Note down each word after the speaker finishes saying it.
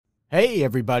Hey,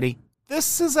 everybody.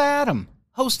 This is Adam,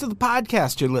 host of the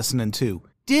podcast you're listening to.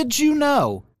 Did you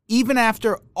know, even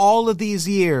after all of these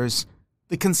years,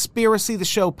 the Conspiracy the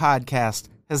Show podcast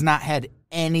has not had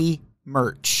any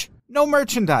merch? No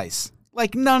merchandise.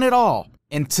 Like none at all.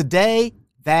 And today,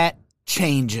 that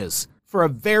changes. For a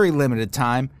very limited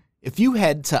time, if you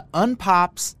head to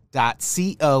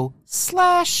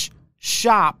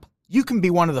unpops.co/shop, you can be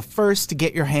one of the first to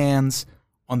get your hands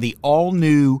on the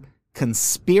all-new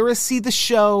Conspiracy the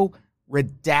Show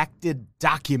redacted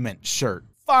document shirt.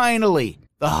 Finally,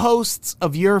 the hosts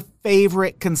of your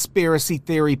favorite conspiracy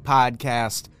theory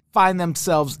podcast find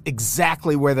themselves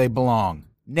exactly where they belong,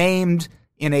 named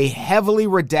in a heavily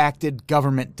redacted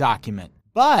government document,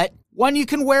 but one you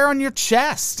can wear on your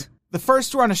chest. The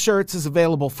first run of shirts is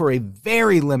available for a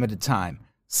very limited time.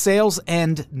 Sales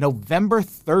end November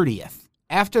 30th.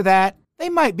 After that, they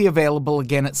might be available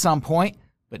again at some point,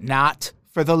 but not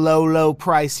for the low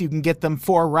price you can get them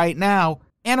for right now.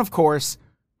 And of course,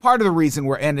 part of the reason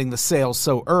we're ending the sales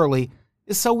so early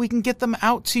is so we can get them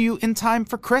out to you in time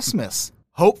for Christmas.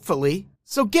 Hopefully.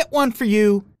 So get one for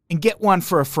you and get one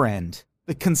for a friend.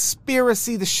 The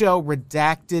Conspiracy the Show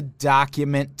redacted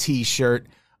document t-shirt,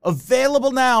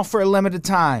 available now for a limited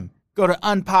time. Go to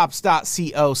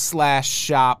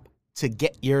unpops.co/shop to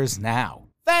get yours now.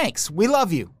 Thanks. We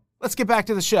love you. Let's get back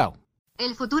to the show.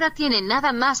 El futuro tiene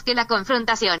nada más que la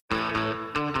confrontación.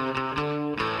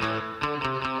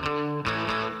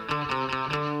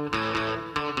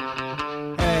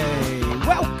 Hey,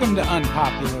 welcome to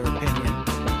Unpopular Opinion.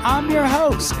 I'm your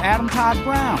host, Adam Todd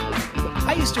Brown.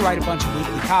 I used to write a bunch of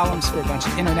weekly columns for a bunch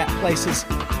of internet places,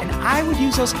 and I would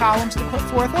use those columns to put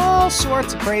forth all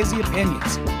sorts of crazy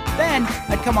opinions. Then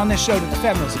I'd come on this show to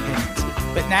defend those opinions.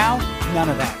 But now, none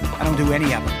of that. I don't do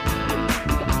any of it.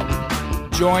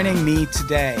 Joining me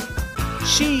today,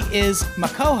 she is my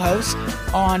co-host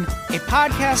on a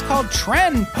podcast called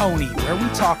Trend Pony, where we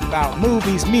talk about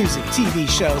movies, music, TV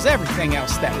shows, everything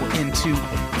else that we're into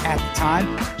at the time.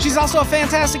 She's also a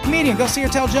fantastic comedian. Go see her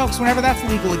tell jokes whenever that's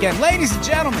legal again. Ladies and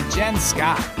gentlemen, Jen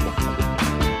Scott.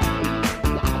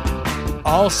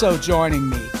 Also joining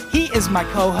me, he is my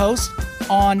co-host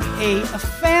on a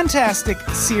fantastic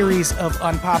series of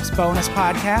Unpops bonus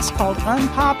podcasts called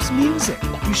Unpops Music.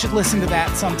 You should listen to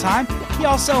that sometime. He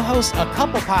also hosts a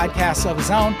couple podcasts of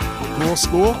his own. Ghoul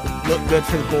School, Look Good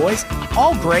for the Boys.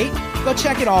 All great. Go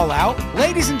check it all out.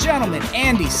 Ladies and gentlemen,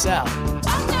 Andy Sell.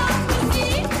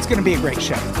 It's going to be a great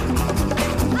show.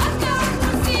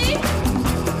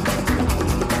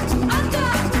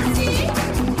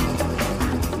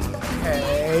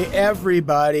 Hey,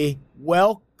 everybody.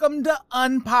 Welcome to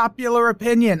Unpopular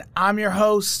Opinion. I'm your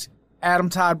host, Adam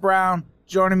Todd Brown.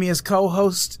 Joining me as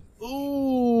co-host,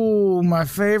 my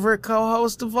favorite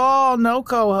co-host of all, no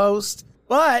co-host.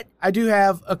 But I do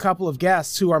have a couple of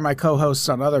guests who are my co-hosts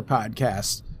on other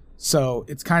podcasts. So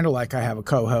it's kind of like I have a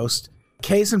co-host.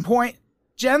 Case in point,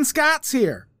 Jen Scott's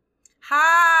here.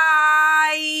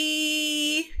 Hi!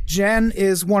 Jen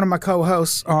is one of my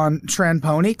co-hosts on Trend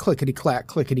Pony, clickety-clack,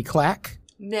 clickety-clack.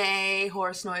 Nay,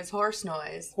 horse noise, horse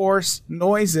noise. Horse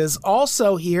noises.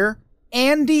 Also here,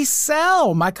 Andy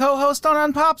Sell, my co-host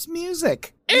on Unpops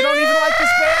Music. You don't even like this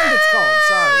band it's called.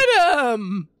 Sorry.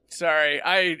 Adam! Sorry,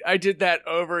 I did that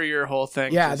over your whole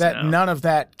thing. Yeah, none of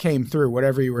that came through,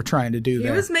 whatever you were trying to do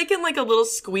there. He was making like a little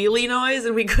squealy noise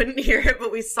and we couldn't hear it,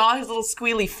 but we saw his little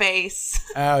squealy face.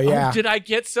 Oh, yeah. Oh, did I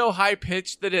get so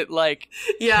high-pitched that it,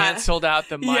 canceled out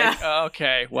the mic? Yeah. Oh,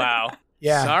 okay, wow.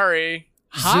 Yeah. Sorry.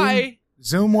 Hi.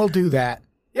 Zoom will do that.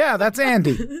 Yeah, that's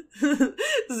Andy.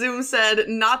 Zoom said,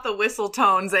 not the whistle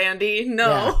tones, Andy.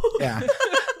 No. Yeah.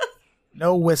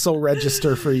 No whistle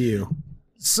register for you.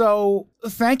 So,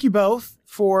 thank you both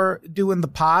for doing the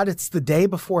pod. It's the day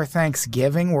before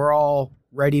Thanksgiving. We're all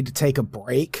ready to take a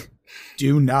break.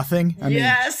 Do nothing. I mean,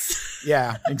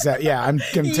 yeah, exactly. Yeah, I'm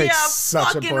going to take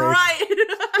such a break. Right.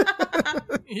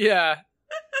 Yeah.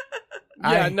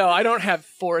 No, I don't have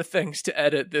 4 things to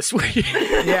edit this week.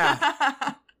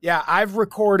 Yeah, I've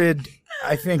recorded,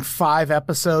 I think, 5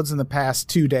 episodes in the past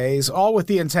 2 days, all with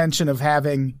the intention of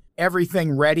having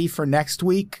everything ready for next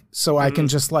week so I can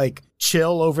just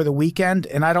chill over the weekend.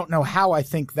 And I don't know how I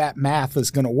think that math is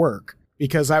going to work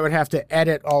because I would have to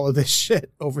edit all of this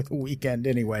shit over the weekend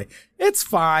anyway. It's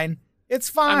fine. It's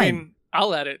fine. I mean,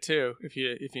 I'll edit too if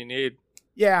you need.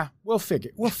 Yeah, we'll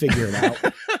figure it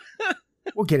out.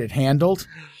 We'll get it handled.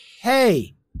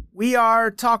 Hey, we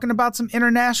are talking about some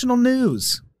international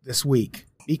news this week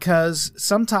because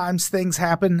sometimes things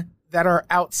happen that are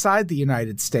outside the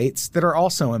United States that are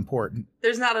also important.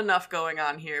 There's not enough going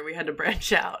on here. We had to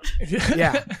branch out.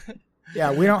 Yeah,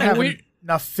 we don't have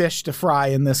enough fish to fry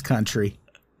in this country.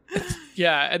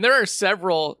 Yeah, and there are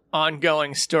several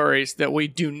ongoing stories that we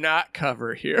do not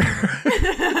cover here.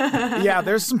 Yeah,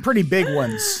 there's some pretty big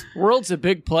ones. World's a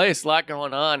big place, a lot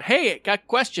going on. Hey, got a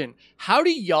question. How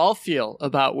do y'all feel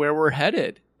about where we're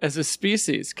headed as a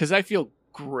species? Because I feel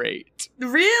great.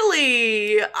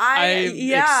 Really? I'm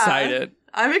excited.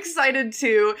 I'm excited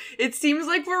too. It seems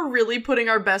like we're really putting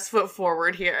our best foot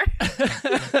forward here.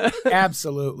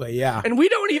 Absolutely, yeah. And we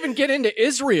don't even get into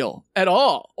Israel at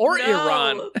all, or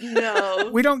Iran.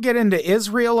 No. We don't get into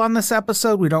Israel on this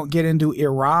episode. We don't get into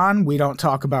Iran. We don't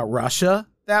talk about Russia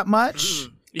that much.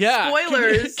 Yeah.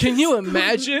 Spoilers. Can you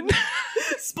imagine?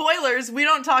 Spoilers, we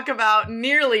don't talk about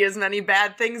nearly as many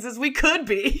bad things as we could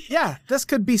be. Yeah, this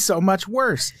could be so much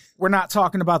worse. We're not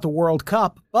talking about the World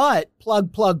Cup, but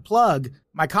plug.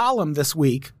 My column this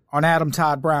week on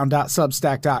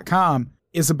adamtoddbrown.substack.com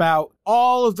is about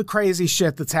all of the crazy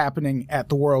shit that's happening at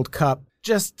the World Cup.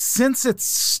 Just since it's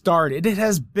started, it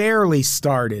has barely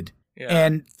started,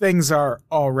 and things are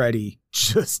already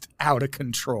just out of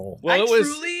control. Well, I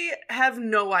truly have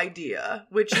no idea,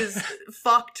 which is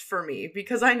fucked for me,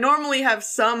 because I normally have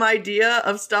some idea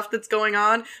of stuff that's going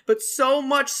on, but so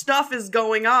much stuff is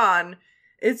going on.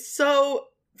 It's so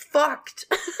fucked.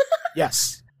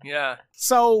 Yes. Yeah.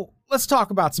 So let's talk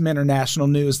about some international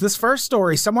news. This first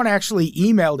story, someone actually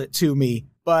emailed it to me,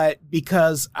 but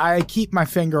because I keep my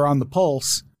finger on the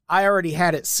pulse, I already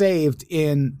had it saved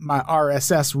in my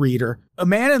RSS reader. A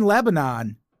man in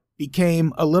Lebanon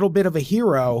became a little bit of a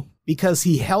hero because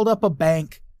he held up a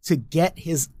bank to get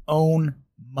his own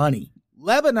money.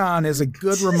 Lebanon is a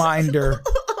good reminder.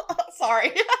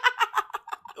 Sorry.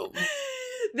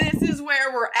 This is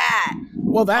where we're at.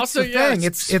 Well, that's also, the thing.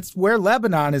 It's where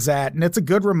Lebanon is at, and it's a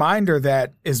good reminder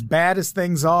that as bad as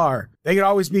things are, they could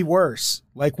always be worse.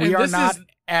 Like, we are not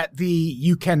at the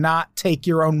you cannot take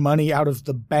your own money out of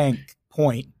the bank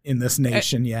point in this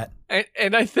nation yet.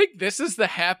 And I think this is the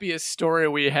happiest story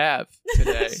we have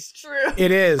today. It's true.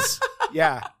 It is.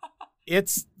 Yeah.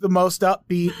 It's the most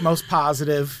upbeat, most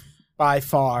positive by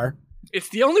far. It's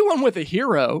the only one with a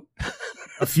hero.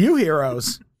 A few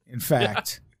heroes, in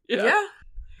fact. Yeah.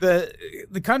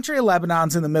 The country of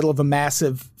Lebanon's in the middle of a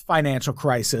massive financial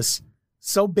crisis,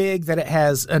 so big that it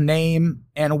has a name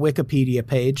and a Wikipedia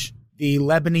page, the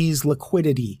Lebanese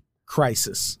liquidity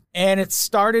crisis. And it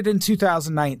started in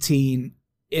 2019.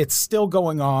 It's still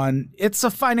going on. It's a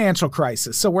financial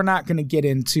crisis, so we're not going to get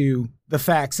into the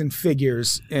facts and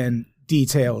figures and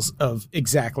details of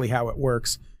exactly how it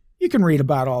works. You can read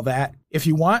about all that if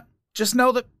you want. Just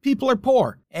know that people are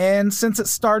poor. And since it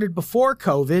started before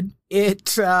COVID,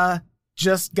 it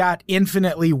just got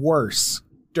infinitely worse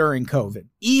during COVID.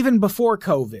 Even before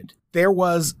COVID, there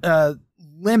was a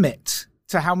limit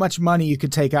to how much money you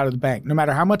could take out of the bank. No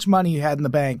matter how much money you had in the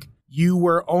bank, you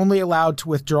were only allowed to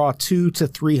withdraw $200 to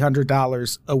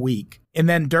 $300 a week. And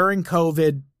then during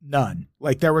COVID, none.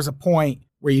 Like, there was a point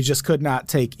where you just could not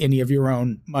take any of your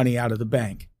own money out of the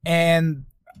bank. And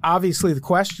obviously the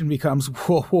question becomes,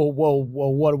 whoa,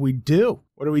 what do we do?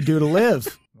 What do we do to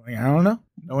live? Like, I don't know.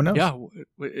 No one knows. Yeah.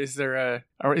 Is there a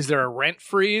rent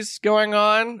freeze going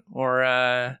on, or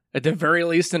at the very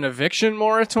least an eviction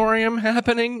moratorium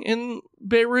happening in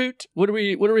Beirut? What do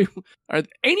we are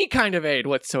any kind of aid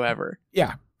whatsoever?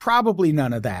 Yeah, probably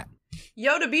none of that.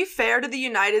 Yo, to be fair to the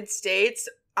United States,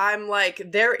 I'm like,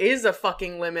 there is a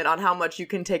fucking limit on how much you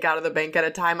can take out of the bank at a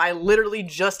time. I literally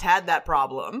just had that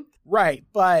problem. Right,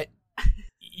 but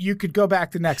you could go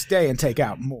back the next day and take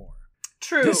out more.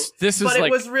 True, this is but like,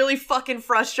 it was really fucking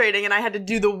frustrating, and I had to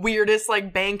do the weirdest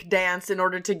like bank dance in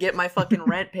order to get my fucking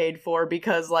rent paid for,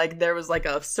 because like there was like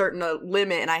a certain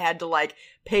limit, and I had to like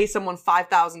pay someone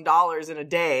 $5,000 in a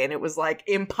day, and it was like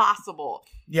impossible.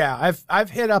 Yeah,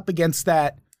 I've hit up against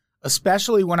that,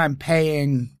 especially when I'm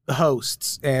paying the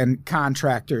hosts and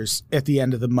contractors at the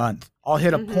end of the month. I'll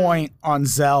hit a point on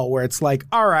Zelle where it's like,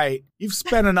 all right, you've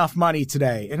spent enough money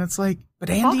today. And it's like, but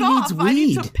Andy needs weed. I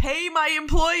need to pay my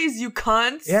employees, you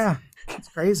cunts. Yeah, it's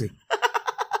crazy.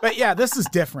 But yeah, this is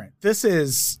different. This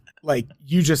is like,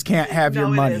 you just can't have your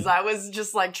money. It is. I was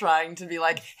just like trying to be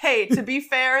like, hey, to be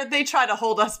fair, they try to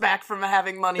hold us back from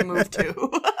having money moved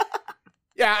too.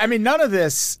 Yeah, I mean, none of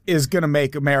this is going to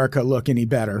make America look any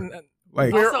better.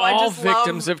 Like, we're all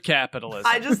victims of capitalism.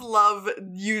 I just love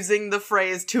using the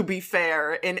phrase "to be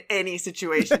fair" in any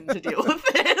situation to deal with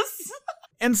this.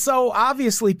 And so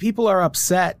obviously people are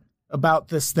upset about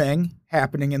this thing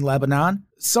happening in Lebanon.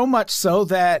 So much so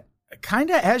that, kind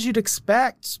of as you'd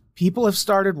expect, people have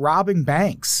started robbing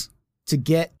banks to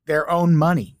get their own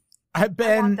money. I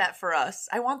want that for us.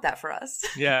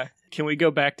 Yeah. Can we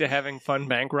go back to having fun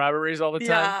bank robberies all the time?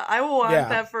 Yeah, I want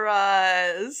that for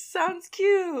us. Sounds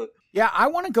cute. Yeah, I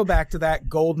want to go back to that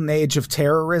golden age of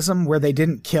terrorism where they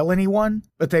didn't kill anyone,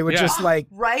 but they would just like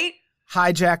right?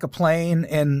 hijack a plane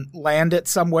and land it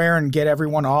somewhere and get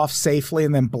everyone off safely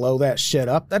and then blow that shit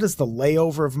up. That is the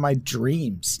layover of my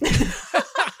dreams.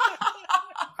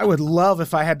 I would love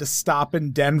if I had to stop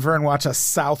in Denver and watch a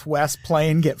Southwest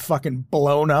plane get fucking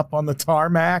blown up on the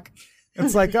tarmac.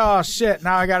 It's like, oh shit,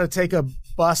 now I got to take a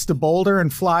bus to Boulder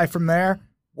and fly from there.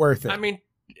 Worth it. I mean,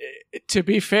 to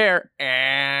be fair,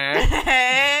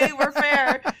 hey, we're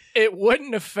fair. It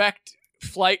wouldn't affect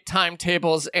flight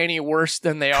timetables any worse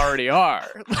than they already are.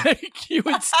 Like it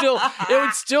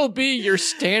would still be your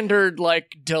standard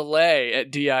like delay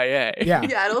at DIA. Yeah.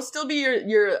 Yeah, it'll still be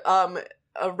your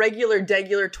a regular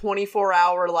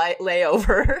 24-hour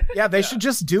layover. Yeah, they should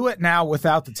just do it now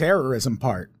without the terrorism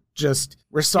part. Just,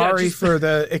 we're sorry for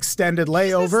the extended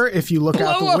layover. If you look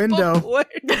out the window,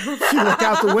 if you look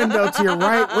out the window to your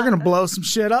right, we're going to blow some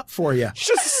shit up for you.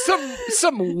 Just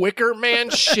some Wicker Man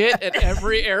shit at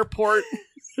every airport.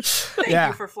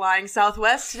 Thank you for flying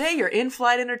Southwest. Today, your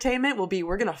in-flight entertainment will be,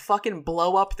 we're going to fucking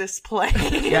blow up this plane.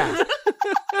 Yeah.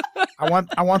 I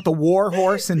want the war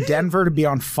horse in Denver to be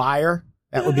on fire.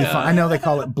 That would be fun. I know they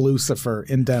call it Blucifer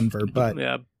in Denver, but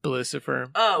yeah, Blucifer.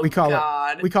 Oh, we call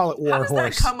God. it war horse. How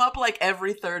does that come up like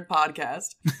every third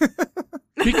podcast?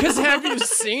 Because have you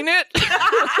seen it?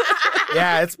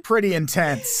 Yeah, it's pretty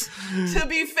intense. To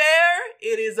be fair,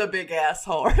 it is a big ass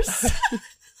horse.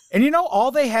 And you know,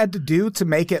 all they had to do to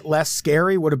make it less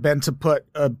scary would have been to put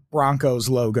a Broncos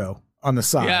logo on the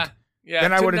side. Yeah. Yeah,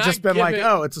 then I would have just been like,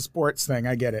 oh, it's a sports thing.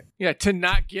 I get it. Yeah, to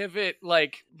not give it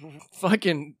like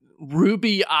fucking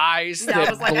ruby eyes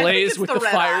that like, blaze with the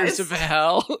fires of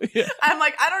hell. Yeah. I'm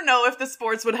like, I don't know if the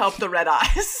sports would help the red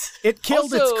eyes. It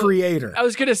killed its creator. I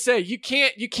was gonna say you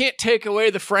can't take away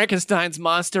the Frankenstein's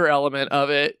monster element of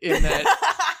it in that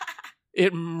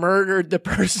it murdered the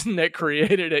person that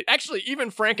created it. Actually,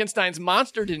 even Frankenstein's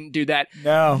monster didn't do that.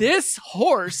 No. This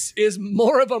horse is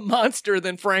more of a monster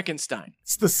than Frankenstein.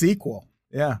 It's the sequel.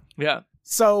 Yeah. Yeah.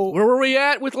 So where were we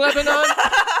at with Lebanon?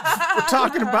 We're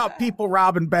talking about people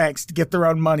robbing banks to get their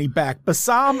own money back.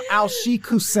 Bassam al-Sheikh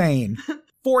Hussein,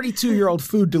 42-year-old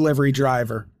food delivery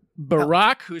driver.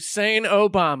 Barack Hussein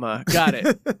Obama. Got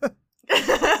it.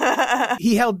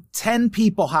 He held 10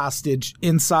 people hostage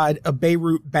inside a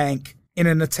Beirut bank in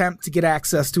an attempt to get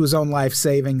access to his own life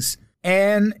savings.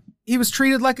 And he was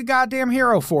treated like a goddamn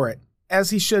hero for it,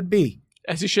 as he should be.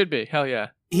 As he should be. Hell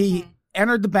yeah. He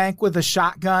entered the bank with a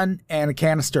shotgun and a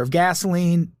canister of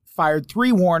gasoline, fired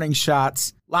 3 warning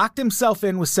shots, locked himself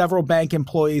in with several bank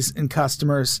employees and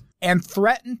customers, and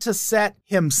threatened to set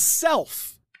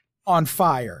himself on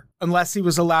fire unless he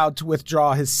was allowed to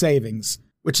withdraw his savings,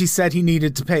 which he said he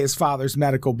needed to pay his father's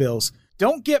medical bills.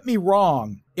 Don't get me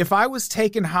wrong. If I was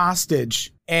taken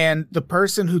hostage and the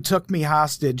person who took me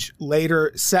hostage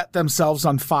later set themselves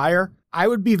on fire, I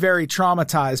would be very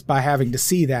traumatized by having to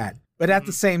see that. But at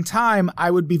the same time, I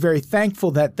would be very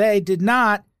thankful that they did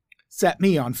not set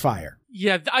me on fire.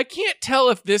 Yeah, I can't tell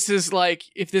if this is like,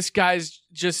 if this guy's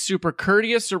just super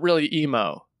courteous or really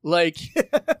emo. Like,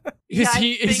 is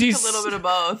he a little bit of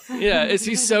both? Yeah, is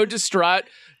he so distraught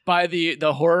by the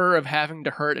horror of having to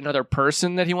hurt another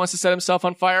person that he wants to set himself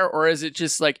on fire? Or is it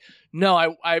just like,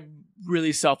 no, I'm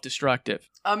really self-destructive?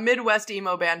 A Midwest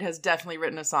emo band has definitely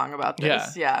written a song about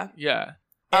this. Yeah.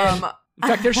 In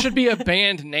fact, there should be a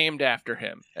band named after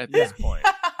him at this point.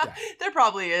 Yeah. There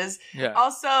probably is. Yeah.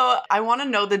 Also, I want to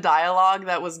know the dialogue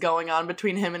that was going on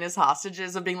between him and his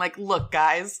hostages of being like, look,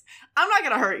 guys, I'm not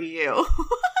going to hurt you.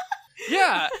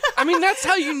 Yeah. I mean, that's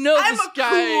how you know this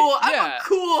guy. I'm a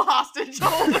cool hostage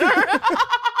holder.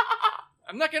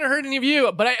 I'm not going to hurt any of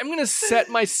you, but I'm going to set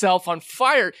myself on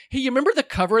fire. Hey, you remember the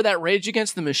cover of that Rage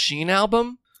Against the Machine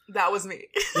album? That was me.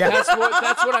 Yeah. That's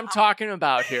what I'm talking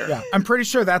about here. Yeah, I'm pretty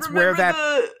sure that's where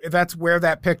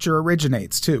that picture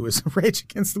originates too. Is the Rage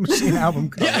Against the Machine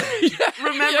album cover?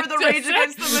 Remember the Rage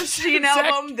Against the Machine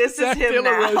album? This is him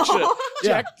now.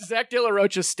 Zach De La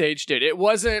Rocha staged it. It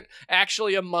wasn't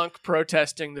actually a monk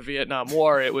protesting the Vietnam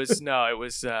War. It was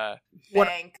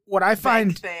what I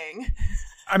find thing.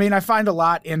 I mean, I find a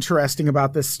lot interesting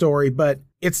about this story, but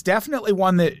it's definitely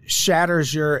one that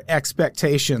shatters your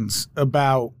expectations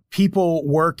about people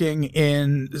working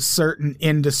in certain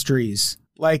industries.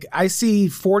 Like, I see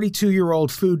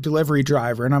 42-year-old food delivery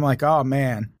driver, and I'm like, oh,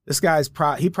 man, this guy's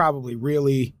he probably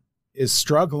really is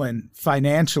struggling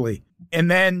financially. And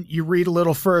then you read a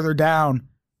little further down.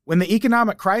 When the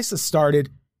economic crisis started,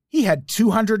 he had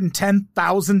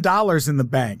 $210,000 in the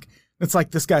bank. It's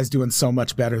like, this guy's doing so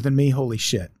much better than me. Holy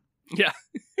shit. Yeah.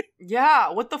 Yeah,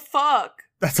 what the fuck?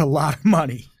 That's a lot of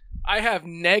money. I have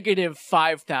negative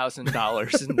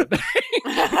 $5,000 in the bank.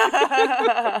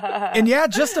 And yeah,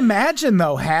 just imagine,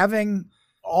 though, having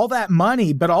all that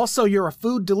money, but also you're a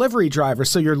food delivery driver,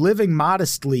 so you're living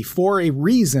modestly for a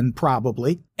reason,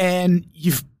 probably, and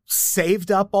you've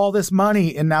saved up all this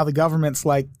money, and now the government's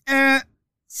like,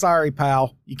 sorry,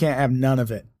 pal, you can't have none of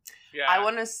it. Yeah. I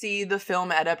want to see the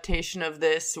film adaptation of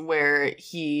this where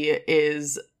he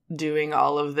is doing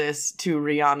all of this to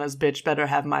Rihanna's Bitch Better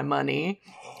Have My Money.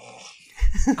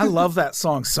 I love that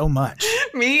song so much.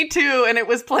 Me too, and it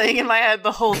was playing in my head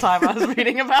the whole time I was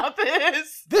reading about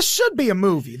this. This should be a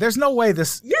movie. There's no way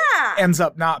this ends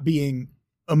up not being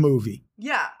a movie.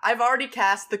 Yeah, I've already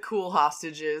cast the cool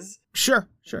hostages. Sure.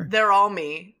 They're all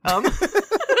me.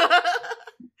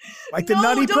 Like the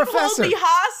Nutty don't Professor. Hold me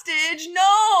hostage.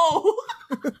 No.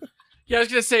 Yeah, I was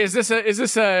gonna say, is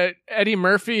this a Eddie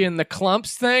Murphy and the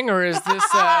Clumps thing, or is this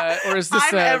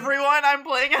I'm everyone? I'm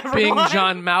playing everyone. being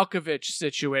John Malkovich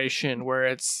situation where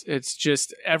it's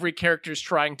just every character's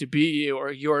trying to be you, or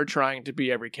you're trying to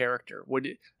be every character?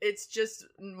 It's just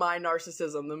my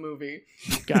narcissism, the movie.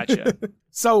 Gotcha.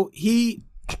 So he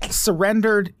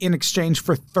surrendered in exchange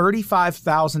for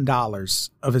 $35,000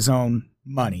 of his own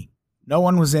money. No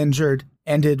one was injured,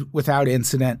 ended without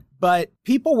incident, but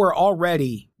people were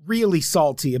already really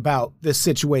salty about this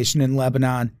situation in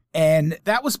Lebanon. And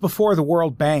that was before the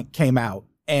World Bank came out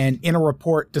and in a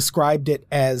report described it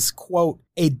as, quote,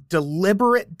 a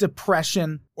deliberate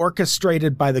depression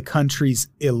orchestrated by the country's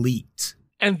elite.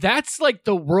 And that's like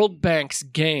the World Bank's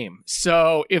game.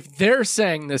 So if they're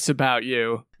saying this about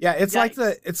you, yeah, it's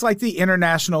Yikes. like the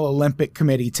International Olympic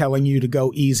Committee telling you to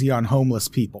go easy on homeless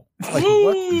people. Like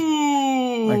what?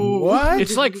 Like what?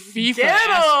 It's like FIFA. Get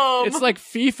 'em! It's like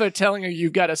FIFA telling you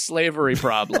you've got a slavery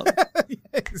problem.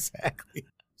 Exactly.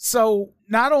 So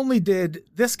not only did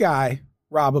this guy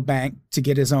rob a bank to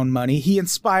get his own money, he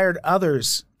inspired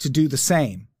others to do the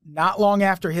same. Not long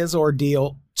after his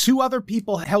ordeal, 2 other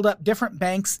people held up different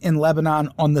banks in Lebanon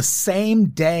on the same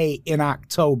day in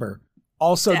October,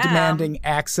 also demanding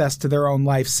access to their own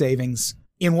life savings.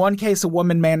 In one case, a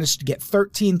woman managed to get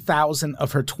 $13,000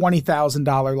 of her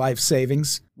 $20,000 life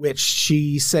savings, which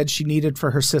she said she needed for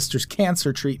her sister's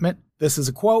cancer treatment. This is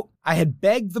a quote. "I had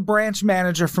begged the branch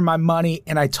manager for my money,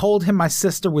 and I told him my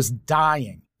sister was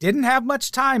dying. Didn't have much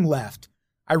time left.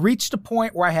 I reached a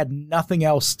point where I had nothing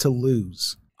else to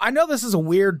lose." I know this is a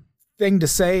weird thing to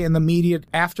say in the immediate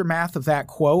aftermath of that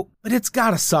quote, but it's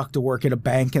gotta suck to work at a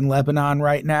bank in Lebanon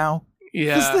right now.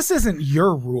 Yeah. Because this isn't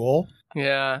your rule.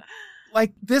 Yeah.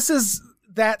 Like, this is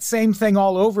that same thing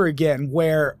all over again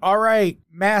where, all right,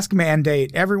 mask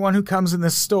mandate. Everyone who comes in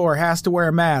this store has to wear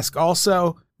a mask.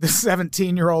 Also, the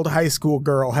 17-year-old high school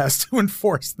girl has to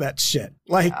enforce that shit.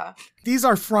 Like, these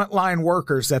are frontline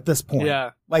workers at this point. Yeah.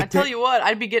 Like, I tell you what,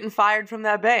 I'd be getting fired from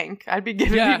that bank. I'd be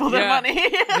giving people their money.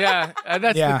 Yeah,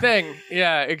 that's the thing.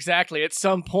 Yeah, exactly. At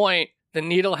some point, the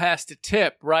needle has to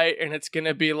tip, right? And it's going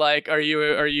to be like, are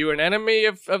you an enemy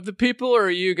of the people, or are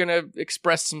you going to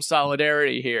express some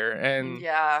solidarity here? And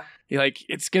yeah, like,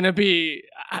 it's going to be,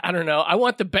 I don't know. I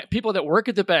want the people that work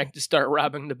at the bank to start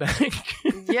robbing the bank.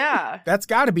 yeah. That's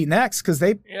got to be next because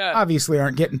they obviously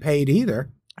aren't getting paid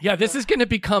either. Yeah, this is going to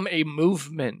become a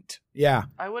movement. Yeah.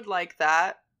 I would like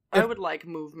that. I would like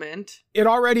movement. It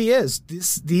already is.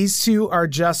 These 2 are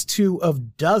just 2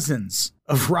 of dozens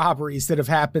of robberies that have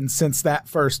happened since that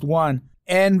first one.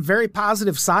 And very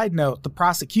positive side note, the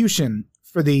prosecution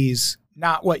for these,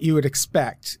 not what you would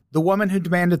expect. The woman who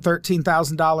demanded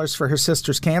 $13,000 for her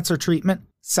sister's cancer treatment,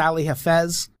 Sally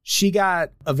Hafez, she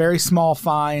got a very small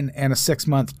fine and a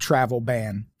 6-month travel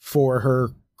ban for her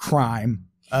crime.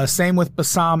 Same with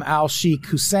Bassam al-Sheikh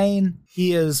Hussein.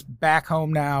 He is back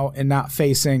home now and not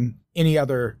facing any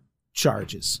other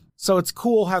charges. So it's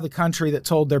cool how the country that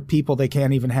told their people they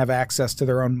can't even have access to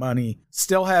their own money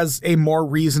still has a more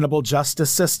reasonable justice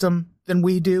system than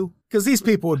we do. Because these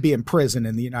people would be in prison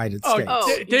in the United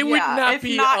States. They would not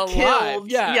be alive.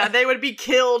 Killed. Yeah, they would be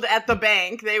killed at the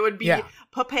bank. They would be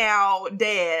pa-pow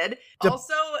dead.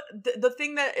 Also, the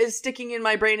thing that is sticking in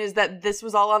my brain is that this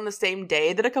was all on the same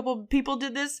day that a couple people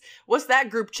did this. What's that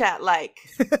group chat like?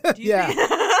 Do you think-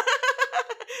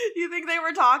 do you think they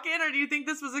were talking, or do you think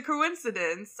this was a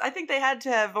coincidence? I think they had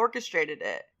to have orchestrated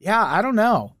it. Yeah, I don't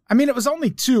know. I mean, it was only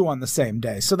 2 on the same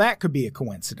day, so that could be a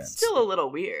coincidence. Still a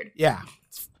little weird. Yeah.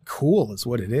 It's cool is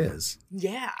what it is.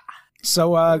 Yeah.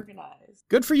 So, Organized.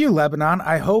 Good for you, Lebanon.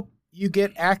 I hope you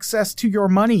get access to your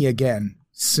money again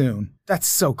soon. That's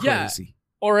so crazy.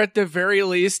 Yeah. Or at the very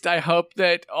least, I hope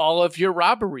that all of your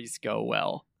robberies go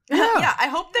well. Yeah, I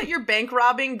hope that your bank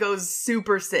robbing goes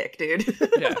super sick, dude.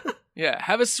 Yeah,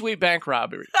 have a sweet bank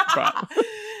robbery.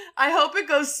 I hope it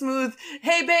goes smooth.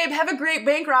 Hey, babe, have a great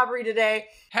bank robbery today.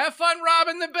 Have fun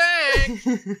robbing the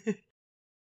bank.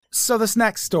 So this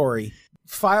next story,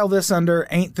 file this under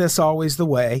Ain't This Always the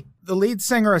Way. The lead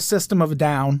singer of System of a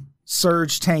Down,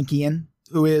 Serj Tankian,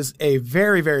 who is a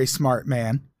very, very smart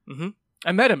man. Mm-hmm.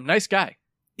 I met him. Nice guy.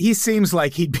 He seems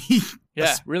like he'd be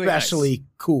really especially nice.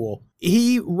 cool.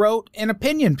 He wrote an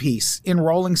opinion piece in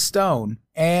Rolling Stone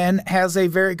and has a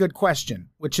very good question,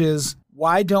 which is,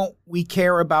 why don't we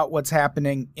care about what's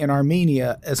happening in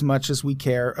Armenia as much as we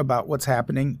care about what's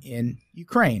happening in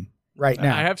Ukraine right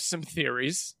now? I have some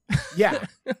theories. Yeah.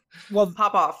 Well,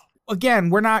 Pop off. again,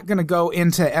 we're not going to go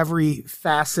into every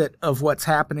facet of what's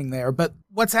happening there, but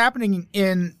what's happening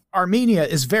in Armenia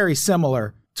is very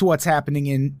similar to what's happening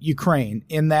in Ukraine,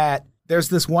 in that there's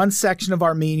this one section of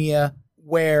Armenia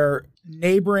where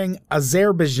neighboring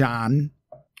Azerbaijan,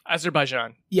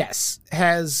 yes,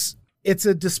 it's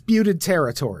a disputed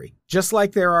territory. Just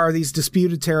like there are these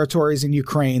disputed territories in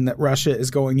Ukraine that Russia is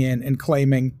going in and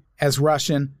claiming as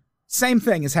Russian, same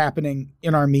thing is happening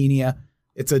in Armenia.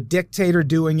 It's a dictator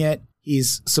doing it.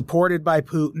 He's supported by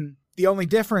Putin. The only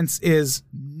difference is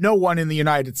no one in the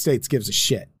United States gives a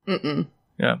shit. Mm-mm.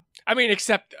 Yeah. I mean,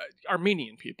 except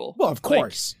Armenian people. Well, of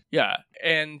course. Yeah.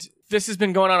 And this has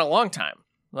been going on a long time.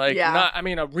 Yeah.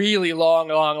 A really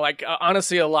long,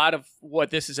 honestly, a lot of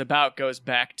what this is about goes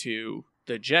back to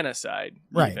the genocide.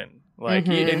 Right. Even.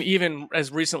 Mhm. And even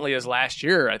as recently as last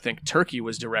year, I think Turkey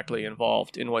was directly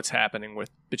involved in what's happening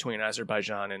between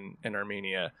Azerbaijan and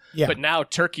Armenia. Yeah. But now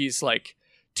Turkey's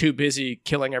too busy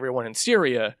killing everyone in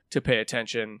Syria to pay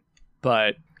attention.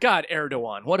 But God,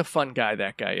 Erdogan, what a fun guy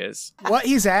that guy is. What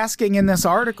he's asking in this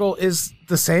article is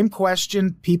the same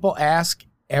question people ask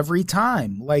every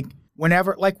time.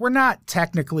 Whenever, we're not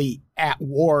technically at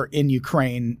war in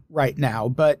Ukraine right now,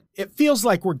 but it feels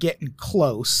like we're getting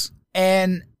close.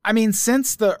 And I mean,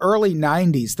 since the early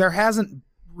 90s, there hasn't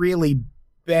really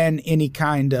been any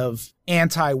kind of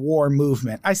anti-war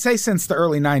movement. I say since the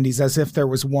early 90s as if there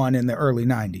was one in the early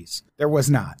 90s. There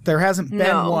was not. There hasn't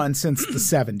been one since the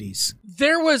 70s.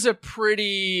 There was a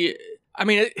pretty... I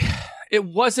mean, it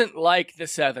wasn't like the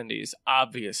 70s,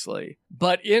 obviously.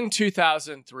 But in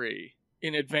 2003...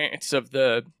 in advance of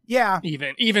the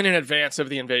even in advance of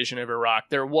the invasion of Iraq,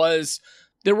 there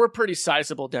were pretty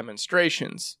sizable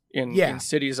demonstrations in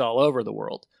cities all over the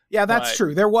world. Yeah, that's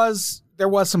true. There was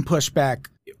some pushback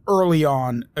early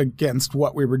on against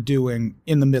what we were doing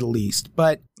in the Middle East,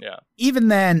 but even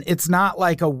then, it's not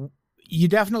you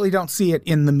definitely don't see it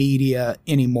in the media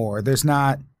anymore. There's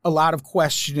not a lot of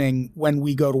questioning when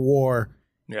we go to war.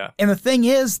 Yeah, and the thing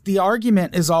is, the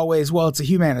argument is always, well, it's a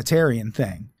humanitarian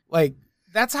thing.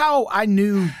 That's how I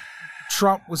knew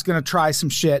Trump was going to try some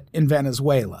shit in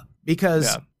Venezuela.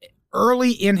 Because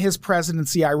early in his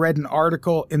presidency, I read an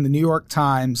article in the New York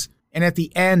Times, and at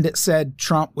the end it said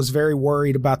Trump was very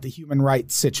worried about the human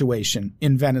rights situation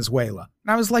in Venezuela.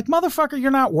 And I was like, motherfucker,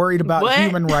 you're not worried about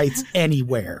human rights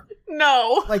anywhere.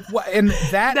 No. What? And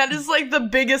that is the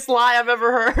biggest lie I've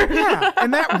ever heard. Yeah.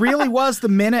 And that really was the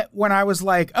minute when I was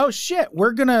like, oh shit,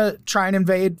 we're going to try and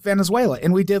invade Venezuela.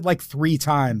 And we did 3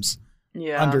 times.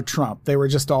 Yeah. Under Trump. They were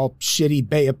just all shitty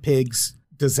Bay of Pigs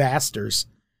disasters.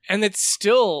 And it's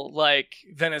still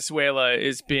Venezuela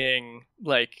is being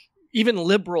even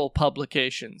liberal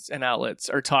publications and outlets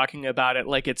are talking about it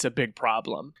like it's a big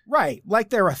problem. Right.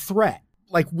 Like they're a threat.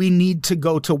 We need to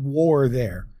go to war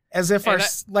there. As if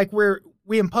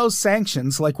we impose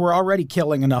sanctions, we're already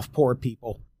killing enough poor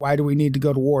people. Why do we need to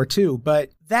go to war too?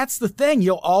 But that's the thing.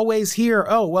 You'll always hear,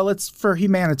 oh, well, it's for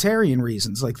humanitarian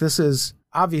reasons. This is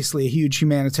obviously a huge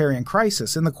humanitarian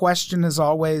crisis. And the question is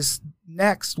always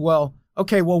next, well,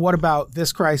 okay, well, what about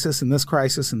this crisis and this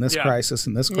crisis and this crisis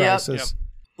and this crisis?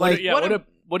 Yep.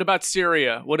 What about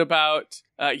Syria? What about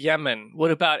Yemen?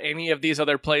 What about any of these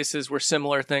other places where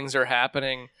similar things are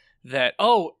happening that,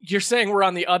 oh, you're saying we're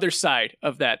on the other side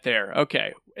of that there.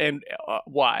 Okay. And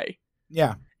why?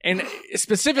 Yeah. And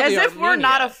specifically, as if we're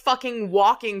not a fucking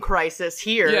walking crisis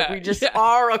here. Yeah, we just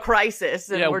are a crisis,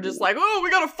 and we're just we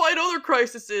gotta fight other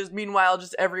crises. Meanwhile,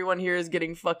 just everyone here is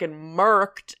getting fucking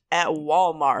murked at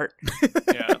Walmart.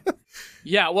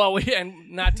 Yeah. Well,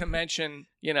 and not to mention,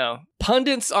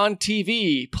 pundits on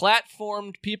TV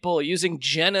platformed people using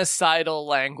genocidal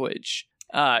language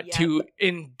to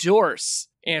endorse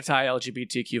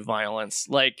anti-LGBTQ violence,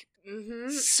 Mm-hmm.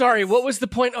 Sorry, what was the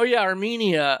point? Oh yeah,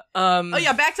 Armenia.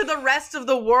 Back to the rest of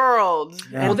the world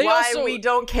and why we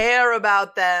don't care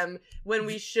about them when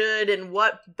we should, and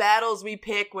what battles we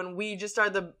pick when we just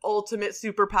are the ultimate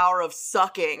superpower of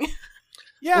sucking.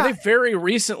 Yeah. Well, they very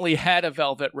recently had a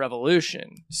Velvet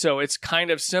Revolution. So it's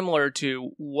kind of similar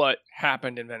to what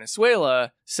happened in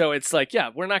Venezuela. So it's like,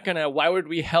 yeah, why would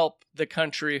we help the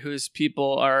country whose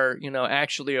people are,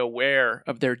 actually aware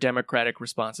of their democratic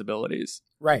responsibilities?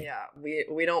 Right. Yeah,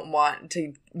 we don't want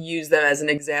to use them as an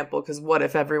example, because what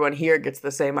if everyone here gets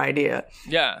the same idea?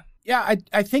 Yeah. Yeah,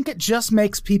 I think it just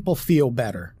makes people feel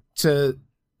better to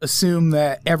assume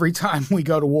that every time we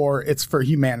go to war, it's for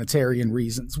humanitarian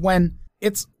reasons, when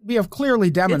we have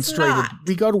clearly demonstrated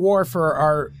we go to war for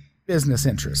our business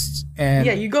interests. And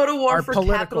yeah, you go to war for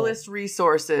political, capitalist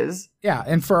resources. Yeah,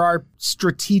 and for our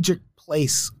strategic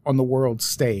place on the world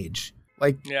stage.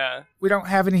 Like, we don't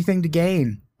have anything to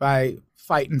gain by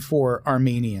fighting for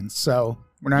Armenians, so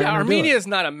we're not going to do it. Armenia is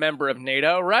not a member of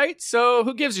NATO, right? So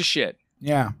who gives a shit?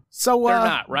 Yeah. So they're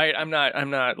not, right? I'm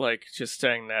not like just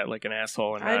saying that like an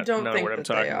asshole and I don't know think what I'm that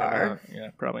talking they are. about. Yeah,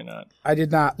 probably not. I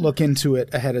did not look into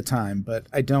it ahead of time, but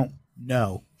I don't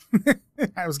know.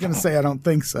 I was going to say I don't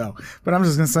think so, but I'm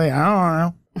just going to say I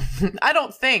don't know. I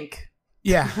don't think.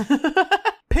 Yeah.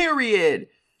 Period.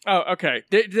 Oh, okay.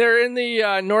 They're in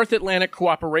the North Atlantic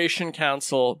Cooperation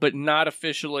Council, but not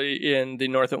officially in the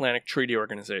North Atlantic Treaty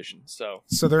Organization. So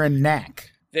they're in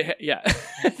NAC.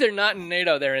 They're not in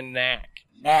NATO. They're in NAC.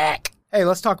 NAC. Hey,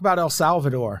 let's talk about El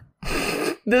Salvador.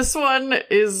 This one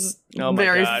is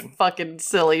very fucking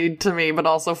silly to me, but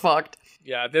also fucked.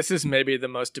 Yeah, this is maybe the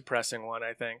most depressing one,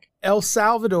 I think. El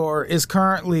Salvador is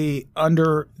currently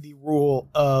under the rule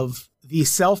of the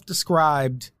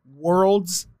self-described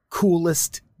world's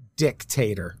coolest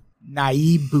dictator,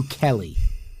 Nayib Bukele.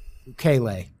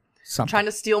 Something. Trying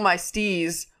to steal my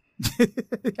steez.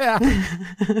 Yeah.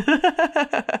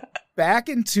 Back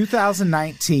in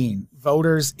 2019,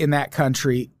 voters in that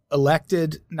country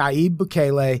elected Nayib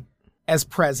Bukele as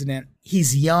president.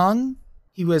 He's young.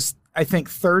 He was, I think,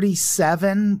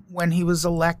 37 when he was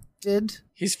elected.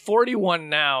 He's 41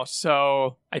 now,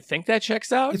 so I think that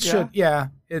checks out. It should, yeah.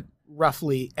 It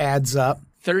roughly adds up.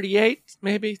 38,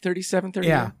 maybe? 37, 38?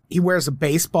 Yeah. He wears a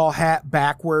baseball hat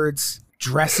backwards,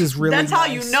 dresses really That's nice.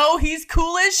 how you know he's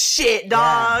cool as shit,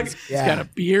 dog. He's got a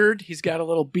beard. He's got a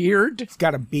little beard. He's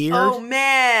got a beard. Oh,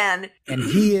 man. And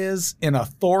he is an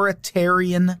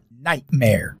authoritarian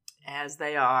nightmare. As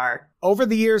they are. Over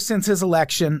the years since his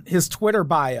election, his Twitter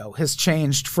bio has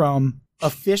changed from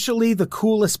officially the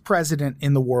coolest president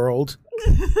in the world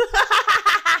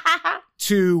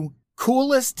to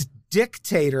coolest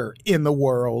dictator in the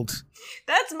world.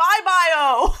 That's my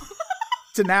bio.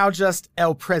 To now just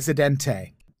El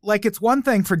Presidente. Like, it's one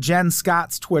thing for Jen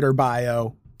Scott's Twitter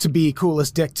bio to be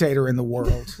coolest dictator in the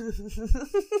world.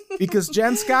 Because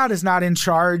Jen Scott is not in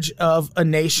charge of a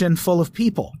nation full of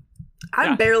people.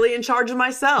 I'm barely in charge of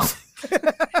myself.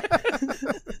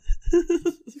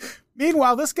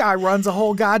 Meanwhile, this guy runs a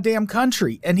whole goddamn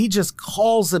country, and he just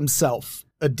calls himself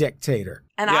a dictator.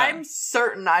 And I'm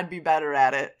certain I'd be better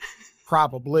at it.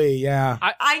 Probably, yeah.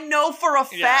 I know for a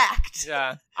fact.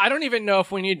 Yeah. I don't even know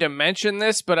if we need to mention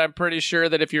this, but I'm pretty sure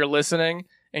that if you're listening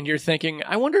and you're thinking,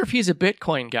 I wonder if he's a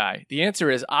Bitcoin guy, the answer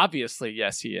is obviously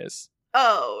yes, he is.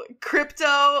 Oh,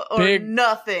 crypto or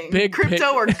nothing.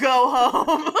 Crypto or go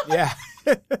home. Yeah.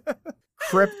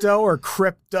 Crypto or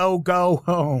crypto go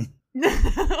home.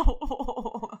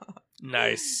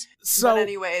 Nice. So but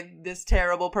anyway, this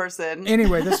terrible person.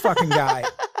 Anyway, this fucking guy.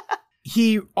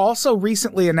 He also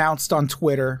recently announced on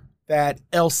Twitter that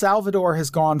El Salvador has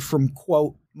gone from,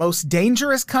 quote, most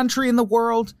dangerous country in the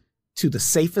world to the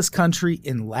safest country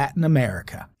in Latin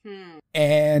America.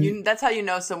 And that's how you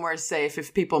know somewhere is safe,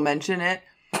 if people mention it.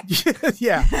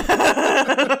 Yeah.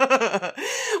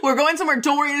 We're going somewhere.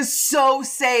 Don't worry, it is so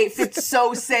safe. It's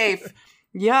so safe.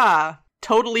 Yeah,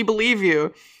 totally believe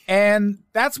you. And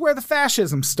that's where the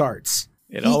fascism starts.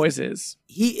 It always is.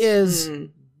 He is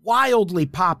wildly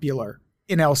popular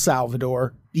in El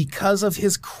Salvador because of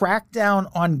his crackdown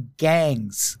on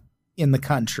gangs in the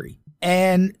country.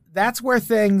 And that's where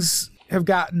things have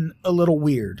gotten a little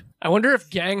weird. I wonder if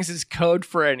gangs is code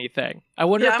for anything. I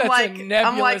wonder if that's a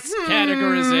nebulous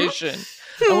categorization.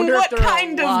 I wonder what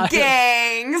kind of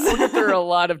gangs? I wonder if there are a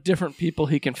lot of different people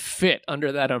he can fit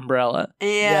under that umbrella.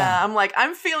 Yeah.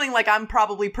 I'm feeling like I'm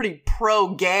probably pretty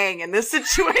pro-gang in this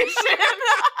situation.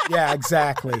 Yeah,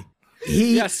 exactly.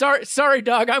 Sorry,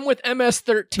 dog. I'm with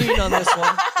MS-13 on this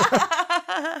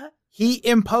one. He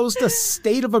imposed a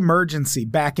state of emergency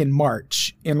back in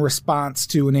March in response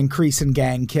to an increase in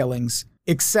gang killings,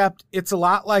 except it's a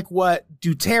lot like what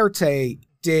Duterte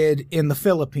did in the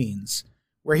Philippines,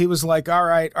 where he was like, all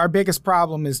right, our biggest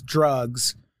problem is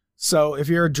drugs. So if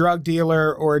you're a drug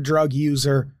dealer or a drug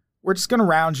user, we're just going to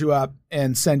round you up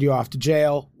and send you off to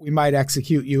jail. We might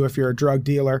execute you if you're a drug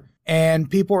dealer. And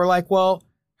people were like, well,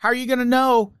 how are you going to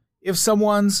know if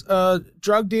someone's a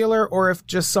drug dealer or if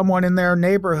just someone in their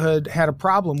neighborhood had a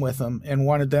problem with them and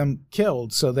wanted them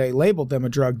killed, so they labeled them a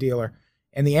drug dealer?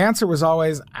 And the answer was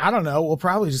always, I don't know, we'll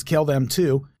probably just kill them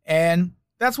too. And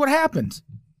that's what happened.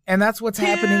 And that's what's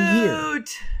happening here.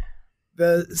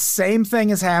 The same thing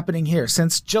is happening here.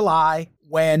 Since July,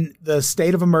 when the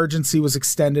state of emergency was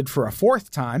extended for a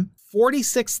fourth time,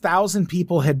 46,000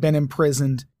 people had been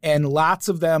imprisoned, and lots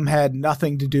of them had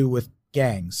nothing to do with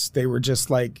gangs. They were just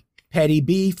like petty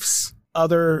beefs,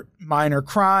 other minor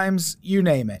crimes, you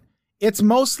name it. It's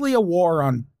mostly a war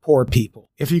on poor people,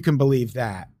 if you can believe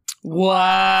that.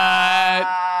 What?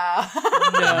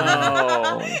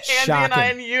 No. Andy Shocking. and I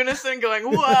in unison going,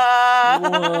 what?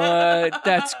 What?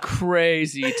 That's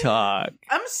crazy talk.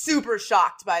 I'm super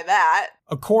shocked by that.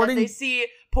 According That they see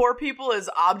poor people as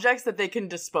objects that they can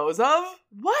dispose of?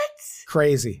 What?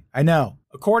 Crazy. I know.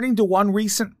 According to one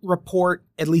recent report,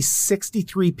 at least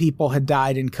 63 people had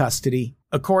died in custody.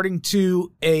 According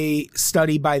to a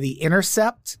study by The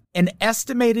Intercept, an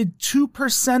estimated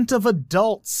 2% of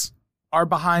adults are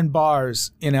behind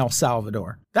bars in El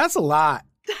Salvador. That's a lot.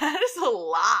 That is a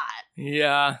lot.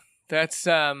 Yeah, that's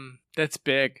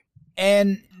big.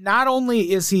 And not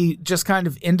only is he just kind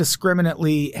of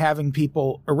indiscriminately having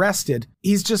people arrested,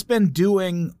 he's just been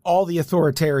doing all the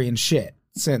authoritarian shit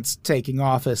since taking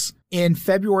office. In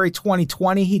February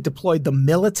 2020, he deployed the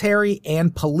military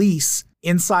and police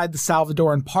inside the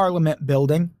Salvadoran parliament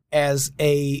building as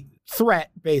a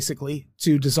threat, basically,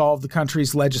 to dissolve the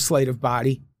country's legislative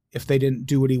body if they didn't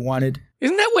do what he wanted.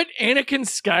 Isn't that what Anakin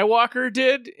Skywalker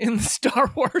did in the Star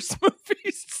Wars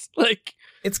movies? Like,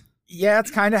 It's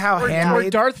kind of how or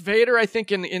handmade. Darth Vader, I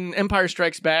think in Empire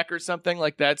Strikes Back or something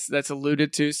like that's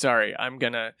alluded to. Sorry,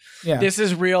 Yeah. This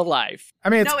is real life. I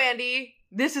mean, it's, No, Andy,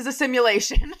 this is a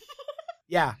simulation.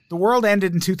 yeah, the world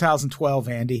ended in 2012,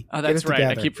 Andy. Oh, Get that's it right. I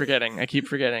together. keep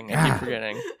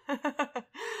forgetting.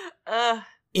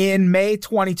 In May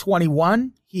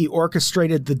 2021, he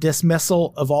orchestrated the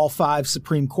dismissal of all 5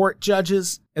 Supreme Court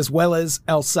judges, as well as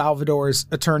El Salvador's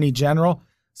Attorney General.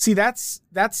 See, that's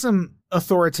some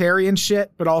authoritarian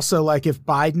shit, but also, like, if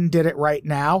Biden did it right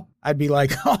now, I'd be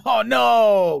like, oh,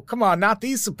 no, come on, not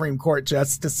these Supreme Court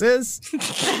justices.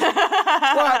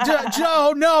 What?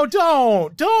 Joe, no,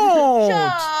 don't. Joe!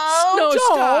 No, Joe.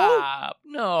 stop.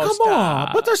 No, Come stop.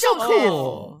 on, but they're so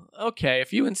Oh, cool. Okay,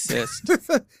 if you insist.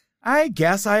 I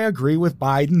guess I agree with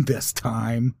Biden this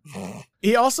time.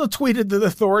 He also tweeted that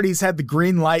authorities had the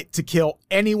green light to kill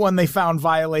anyone they found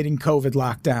violating COVID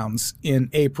lockdowns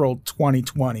in April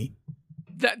 2020.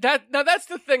 Now that's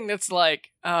the thing that's like,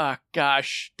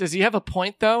 gosh, does he have a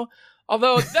point though?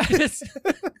 Although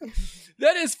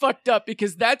that is fucked up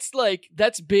because that's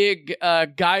big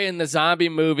guy in the zombie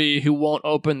movie who won't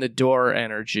open the door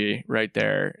energy right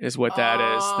there is what that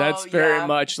is. That's very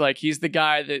much like he's the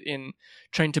guy that in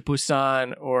Train to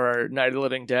Busan or Night of the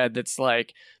Living Dead that's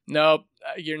like, nope,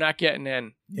 you're not getting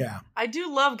in. Yeah. I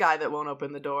do love guy that won't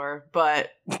open the door,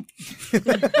 but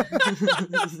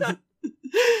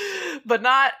but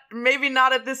maybe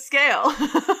not at this scale.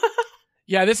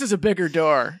 Yeah, this is a bigger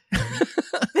door.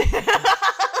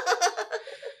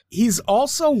 He's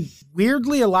also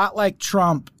weirdly a lot like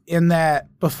Trump in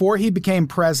that before he became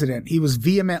president, he was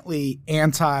vehemently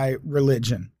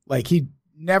anti-religion. Like, he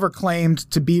never claimed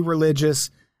to be religious.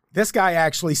 This guy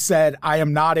actually said, I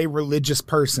am not a religious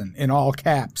person, in all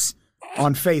caps,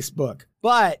 on Facebook.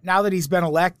 But now that he's been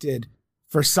elected,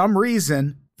 for some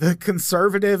reason, the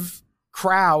conservative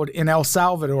crowd in El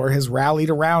Salvador has rallied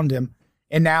around him.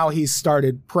 And now he's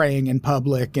started praying in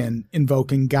public and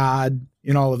invoking God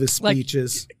in all of his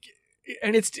speeches.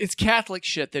 And it's Catholic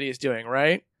shit that he's doing,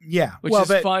 right? Yeah. Which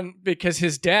is fun because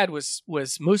his dad was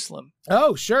Muslim.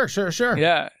 Oh, sure.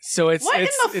 Yeah. So it's what in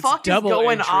the fuck is double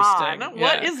going interesting. on? Yeah.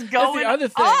 What is going That's the other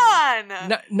thing.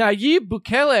 on? Nayib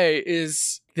Bukele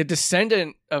is the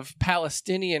descendant of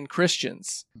Palestinian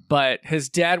Christians, but his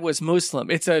dad was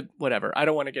Muslim. It's a whatever. I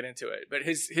don't want to get into it, but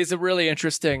he's a really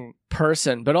interesting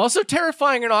person, but also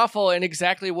terrifying and awful, and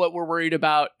exactly what we're worried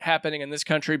about happening in this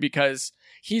country because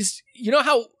he's, you know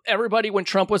how everybody when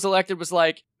Trump was elected was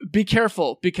like, be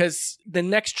careful because the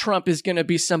next Trump is going to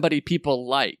be somebody people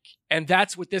like. And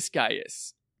that's what this guy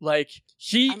is. Like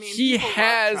he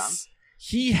has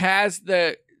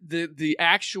the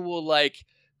actual like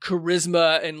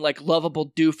charisma and like lovable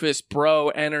doofus bro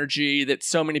energy that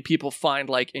so many people find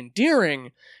like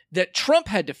endearing that Trump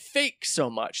had to fake so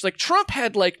much. Like Trump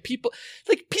had like people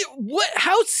what,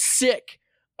 how sick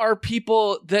are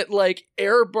people that like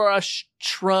airbrush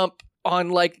Trump on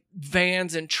like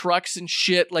vans and trucks and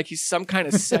shit, like he's some kind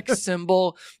of sex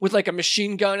symbol with like a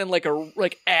machine gun and like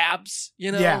abs,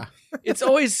 you know? Yeah. It's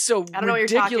always so I don't know what you're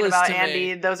talking about,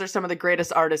 Andy. Those are some of the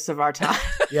greatest artists of our time.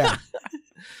 Yeah.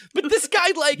 But this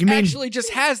guy like actually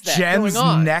just has that Jen's going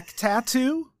on. neck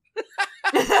tattoo?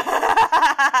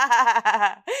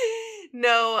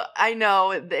 No, I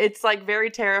know. It's like very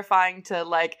terrifying to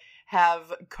like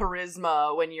have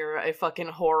charisma when you're a fucking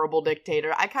horrible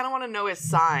dictator. I kind of want to know his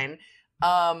sign.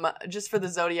 Just for the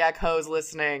Zodiac hoes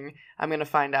listening, I'm going to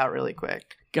find out really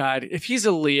quick. God, if he's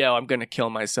a Leo, I'm going to kill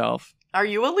myself. Are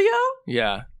you a Leo?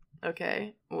 Yeah.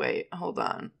 Okay, wait, hold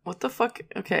on. What the fuck?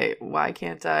 Okay, why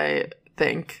can't I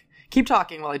think? Keep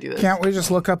talking while I do this. Can't we just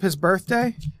look up his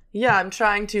birthday? Yeah, I'm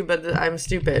trying to, but I'm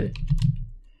stupid.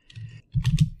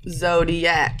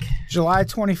 Zodiac. July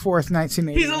 24th,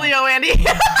 1980. He's a Leo, Andy.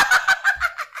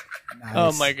 Nice.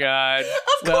 Oh my God.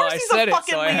 Of Well, course I he's said a it,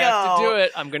 fucking so Leo. I have to do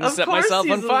it. I'm going to Of set course myself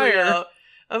he's on a fire. Leo.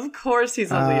 Of course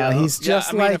he's a Leo. He's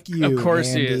just like you. Of course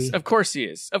Andy. he is. Of course he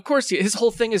is. Of course he is. His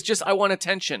whole thing is just, I want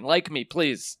attention. Like me,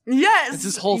 please. Yes. It's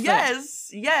his whole thing.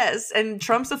 Yes. And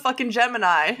Trump's a fucking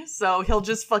Gemini, so he'll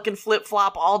just fucking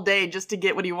flip-flop all day just to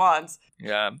get what he wants.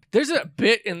 Yeah. There's a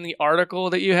bit in the article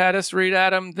that you had us read,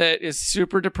 Adam, that is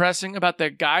super depressing about the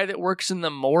guy that works in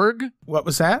the morgue. What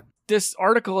was that? This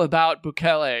article about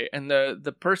Bukele, and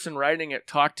the person writing it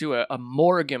talked to a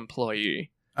morgue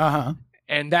employee. Uh-huh.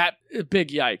 And that, big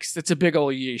yikes. That's a big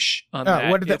old yeesh on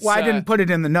that. Why I didn't put it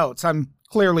in the notes? I'm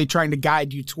clearly trying to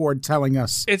guide you toward telling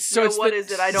us. What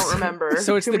is it? I don't remember.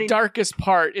 So it's the darkest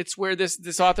part. It's where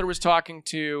this author was talking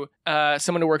to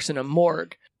someone who works in a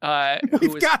morgue.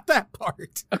 We've got that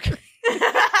part. Okay.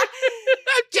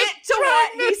 Get to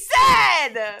what he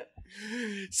said!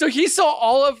 So he saw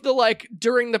all of the, like,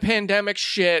 during the pandemic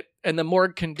shit and the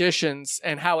morgue conditions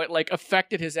and how it, like,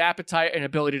 affected his appetite and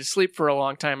ability to sleep for a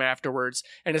long time afterwards,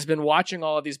 and has been watching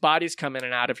all of these bodies come in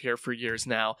and out of here for years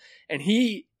now. And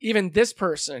even this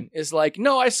person is like,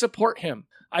 no, I support him.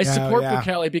 I support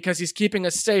Bukele because he's keeping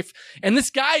us safe. And this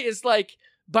guy is, like,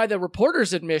 by the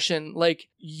reporter's admission, like,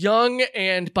 young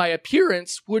and by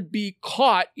appearance would be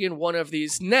caught in one of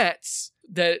these nets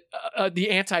that the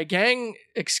anti-gang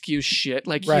excuse shit,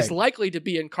 like he's likely to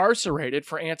be incarcerated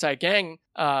for anti-gang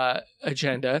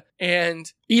agenda,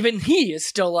 and even he is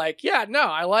still like, yeah, no,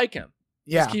 I like him.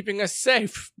 Yeah. He's keeping us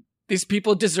safe. These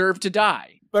people deserve to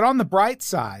die. But on the bright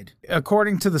side,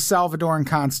 according to the Salvadoran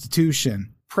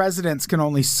Constitution, presidents can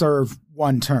only serve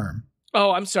one term.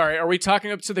 Oh, I'm sorry. Are we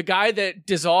talking up to the guy that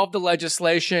dissolved the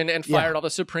legislation and fired all the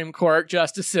Supreme Court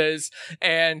justices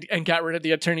and got rid of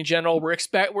the Attorney General? We're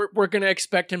going to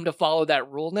expect him to follow that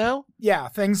rule now? Yeah,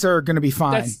 things are going to be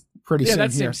fine pretty soon. Yeah,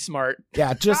 that here. seems smart.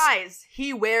 Yeah, guys,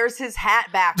 he wears his hat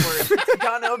backwards. It's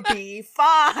gonna be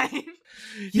fine.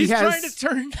 He's trying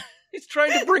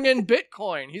to bring in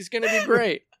Bitcoin. He's going to be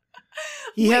great.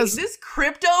 This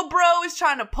crypto bro is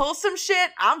trying to pull some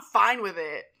shit. I'm fine with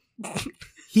it.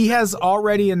 He has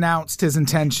already announced his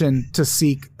intention to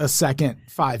seek a second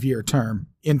 5-year term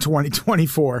in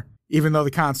 2024, even though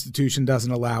the Constitution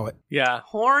doesn't allow it. Yeah.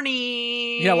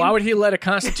 Horny. Yeah, why would he let a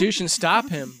Constitution stop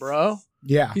him, bro?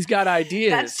 Yeah. He's got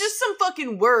ideas. That's just some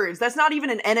fucking words. That's not even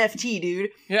an NFT, dude.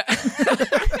 Yeah.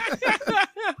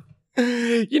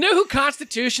 You know who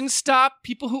Constitutions stop?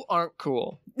 People who aren't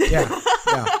cool. Yeah.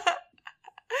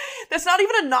 That's not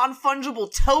even a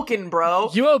non-fungible token, bro.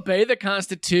 You obey the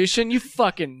Constitution, you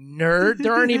fucking nerd.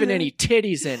 There aren't even any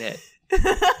titties in it.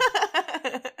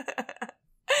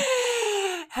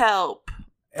 Help.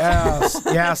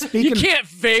 Speaking. You can't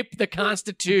vape the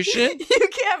Constitution. You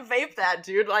can't vape that,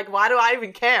 dude. Like, why do I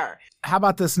even care? How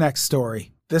about this next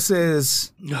story? This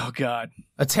is oh God,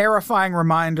 a terrifying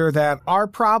reminder that our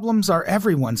problems are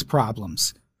everyone's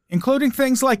problems, including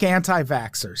things like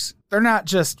anti-vaxxers. They're not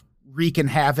just wreaking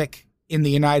havoc in the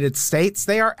United States.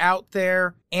 They are out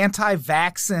there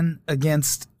anti-vaxxing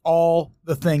against all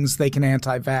the things they can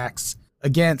anti-vax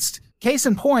against. Case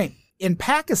in point, in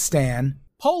Pakistan,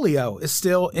 polio is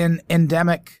still an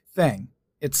endemic thing.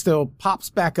 It still pops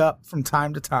back up from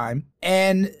time to time.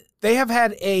 And they have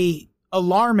had a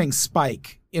alarming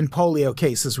spike in polio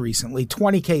cases recently,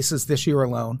 20 cases this year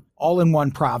alone, all in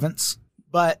one province.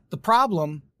 But the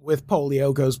problem with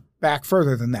polio goes back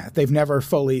further than that. They've never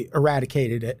fully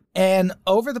eradicated it. And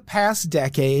over the past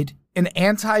decade, an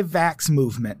anti-vax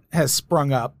movement has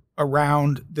sprung up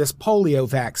around this polio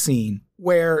vaccine,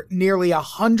 where nearly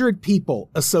 100 people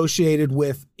associated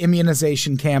with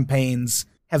immunization campaigns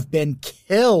have been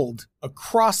killed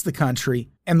across the country.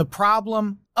 And the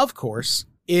problem, of course,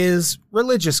 is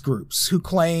religious groups who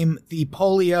claim the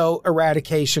polio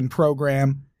eradication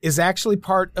program is actually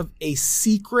part of a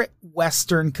secret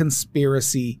Western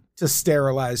conspiracy to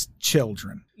sterilize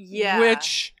children. Yeah.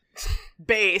 Which,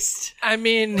 based. I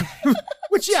mean,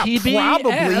 Which, yeah, TBF.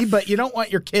 probably, but you don't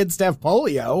want your kids to have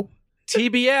polio.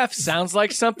 TBF sounds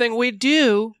like something we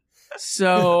do.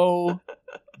 So,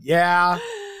 Yeah.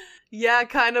 Yeah,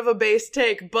 kind of a base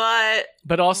take,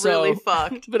 but also really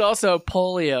fucked. But also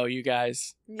polio, you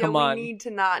guys. Yeah, Come on. we need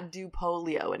to not do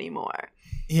polio anymore.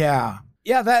 Yeah.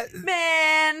 Yeah, that...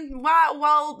 Man, wow,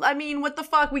 well, I mean, what the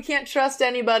fuck? We can't trust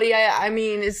anybody. I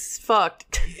mean, it's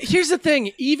fucked. Here's the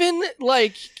thing, even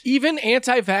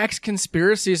anti-vax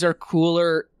conspiracies are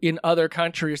cooler in other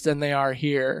countries than they are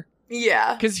here.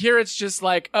 Yeah. Because here it's just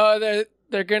like, oh,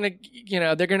 they're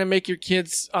gonna make your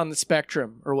kids on the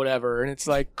spectrum or whatever, and it's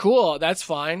like, cool, that's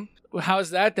fine. How's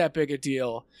that big a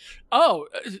deal? Oh,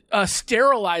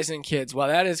 sterilizing kids. Well,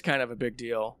 that is kind of a big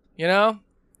deal. You know,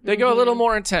 they go a little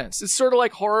more intense. It's sort of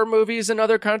like horror movies in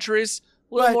other countries,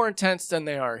 a little more intense than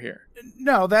they are here.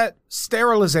 No, that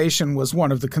sterilization was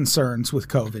one of the concerns with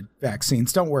COVID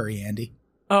vaccines. Don't worry, Andy.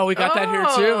 Oh, we got that here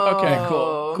too? Okay,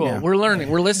 cool. Yeah. We're learning.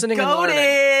 We're listening and learning.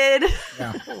 Goated!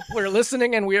 Yeah. We're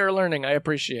listening and we are learning. I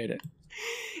appreciate it.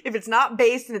 If it's not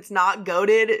based and it's not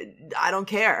goated, I don't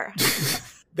care.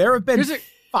 There have been Here's a-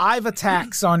 5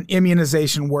 attacks on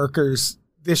immunization workers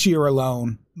this year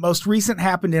alone. Most recent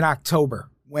happened in October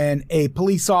when a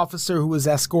police officer who was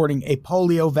escorting a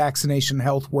polio vaccination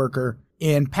health worker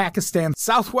in Pakistan's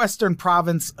southwestern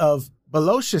province of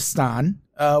Balochistan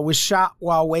was shot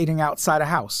while waiting outside a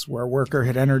house where a worker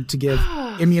had entered to give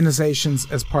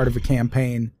immunizations as part of a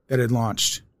campaign that had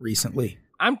launched recently.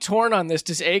 I'm torn on this.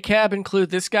 Does ACAB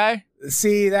include this guy?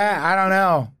 See that? I don't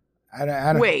know. I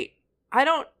don't. Wait, I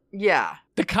don't. Yeah.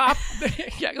 The cop?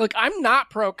 Yeah, look, I'm not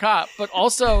pro-cop, but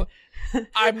also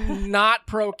I'm not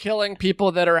pro-killing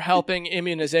people that are helping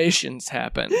immunizations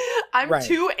happen. I'm Right.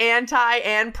 too anti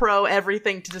and pro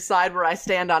everything to decide where I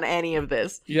stand on any of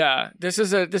this. Yeah, this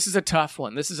is a tough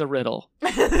one. This is a riddle.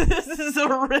 This is a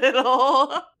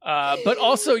riddle. But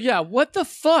also, yeah, what the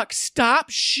fuck? Stop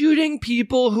shooting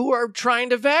people who are trying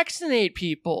to vaccinate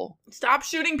people. Stop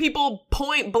shooting people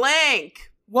point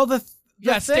blank. Well, the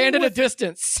Yeah, thing stand at a with-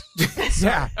 distance.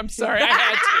 Yeah. I'm sorry,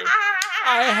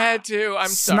 I had to. I'm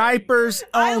sorry. Snipers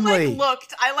only.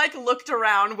 I looked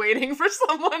around waiting for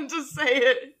someone to say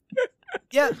it.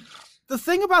 Yeah. The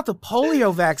thing about the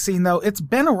polio vaccine, though, it's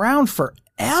been around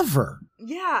forever.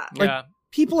 Yeah. Yeah.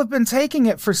 People have been taking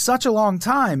it for such a long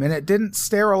time, and it didn't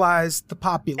sterilize the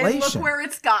population. And look where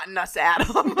it's gotten us,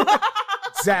 Adam.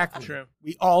 Exactly. True.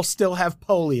 We all still have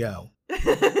polio.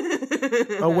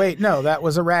 Oh, wait, no, that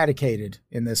was eradicated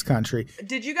in this country.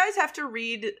 Did you guys have to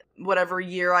read whatever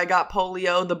year I got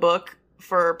polio, the book,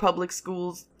 for public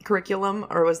schools curriculum?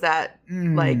 Or was that,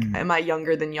 like, am I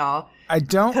younger than y'all? I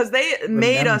don't. Because they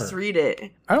made us remember. read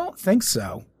it. I don't think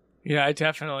so. Yeah, I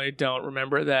definitely don't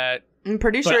remember that. I'm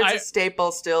pretty But sure it's a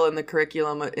staple still in the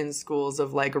curriculum in schools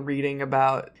of, like, reading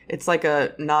about... It's like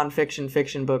a nonfiction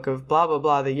fiction book of blah, blah,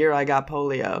 blah, the year I got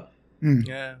polio.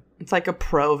 Yeah. It's like a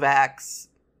pro-vax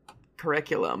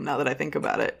curriculum, now that I think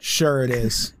about it. Sure, it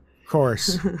is. Of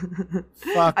course.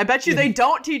 Fuck. I bet you they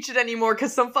don't teach it anymore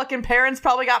because some fucking parents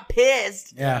probably got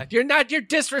pissed. Yeah. You're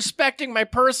disrespecting my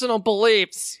personal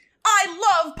beliefs.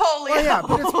 I love polio! Well, yeah,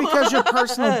 but it's because your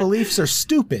personal beliefs are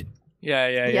stupid.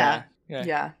 Yeah.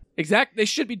 Yeah. Exactly. They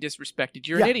should be disrespected.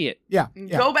 You're Yeah. an idiot. Yeah.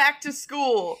 Yeah. Go back to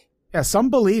school. Yeah, some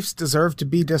beliefs deserve to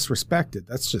be disrespected.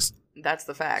 That's just That's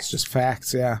the fact. it's just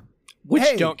facts, yeah. Which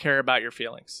Hey. don't care about your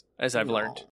feelings, as I've No.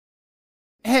 learned.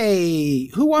 Hey,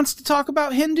 who wants to talk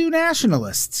about Hindu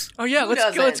nationalists? Oh yeah, Who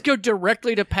let's doesn't? go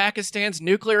directly to Pakistan's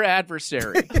nuclear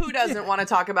adversary. Who doesn't want to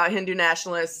talk about Hindu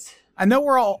nationalists? I know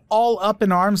we're all up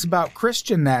in arms about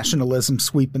Christian nationalism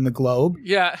sweeping the globe,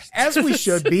 Yeah. as we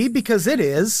should be, because it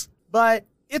is, but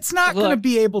it's not going to Look.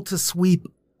 be able to sweep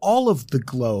all of the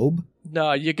globe.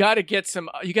 No, you got to get some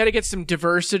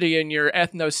diversity in your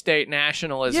ethno-state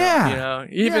nationalism, Yeah. you know.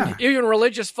 Yeah. Even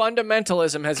religious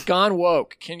fundamentalism has gone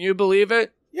woke. Can you believe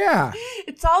it? Yeah.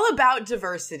 It's all about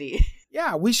diversity.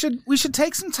 Yeah, we should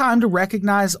take some time to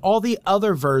recognize all the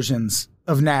other versions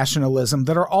of nationalism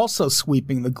that are also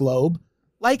sweeping the globe,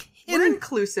 like We're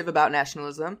inclusive about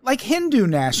nationalism. Hindu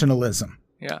nationalism.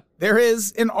 Yeah. There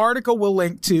is an article we'll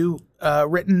link to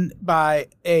written by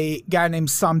a guy named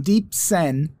Samdeep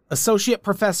Sen, associate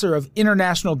professor of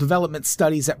international development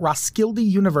studies at Roskilde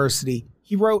University.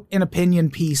 He wrote an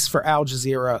opinion piece for Al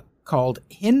Jazeera called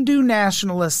 "Hindu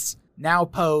Nationalists Now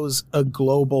Pose a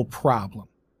Global Problem."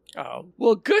 Oh,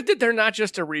 well, good that they're not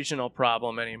just a regional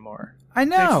problem anymore. I They've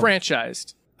know.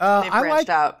 franchised. They've branched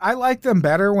out. I liked them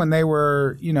better when they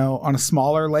were, on a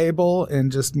smaller label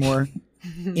and just more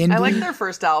I like their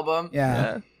first album.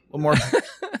 Yeah. A little more.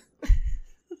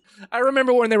 I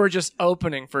remember when they were just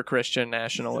opening for Christian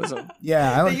nationalism.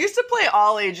 Yeah. They used to play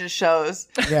all ages shows.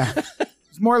 Yeah.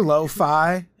 It's more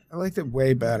lo-fi. I liked it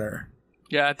way better.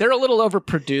 Yeah, they're a little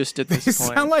overproduced at this They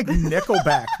point. sound like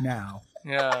Nickelback now.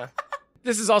 Yeah.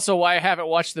 This is also why I haven't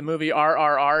watched the movie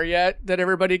RRR yet that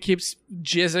everybody keeps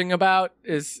jizzing about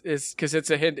is because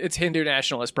it's Hindu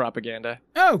nationalist propaganda.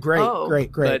 Oh, great. Oh.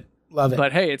 Great. Love it.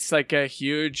 But hey, it's like a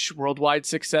huge worldwide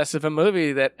success of a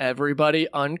movie that everybody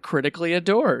uncritically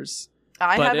adores.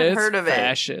 I but haven't it's heard of it.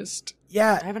 fascist.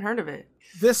 yeah. I haven't heard of it.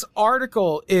 This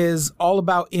article is all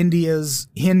about India's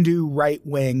Hindu right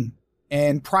wing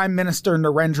and Prime Minister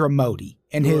Narendra Modi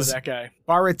and Ooh, his that guy.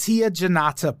 Bharatiya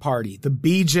Janata Party, the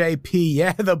BJP.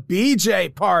 Yeah, the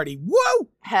BJ Party. Woo!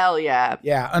 Hell yeah.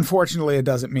 Yeah, unfortunately, it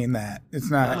doesn't mean that. It's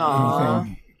not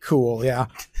anything cool. Yeah.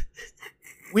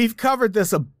 We've covered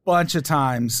this a bunch of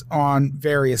times on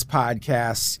various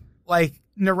podcasts. Like,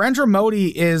 Narendra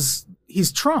Modi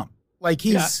he's Trump. Like,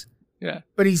 Yeah.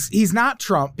 but he's not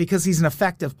Trump because he's an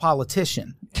effective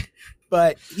politician.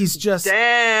 But he's just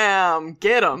Damn,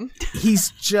 get him.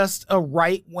 he's just a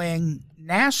right-wing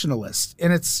nationalist.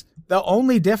 And it's the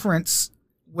only difference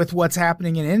with what's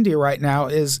happening in India right now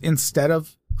is instead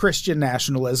of Christian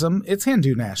nationalism, it's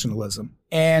Hindu nationalism.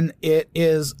 And it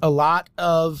is a lot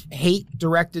of hate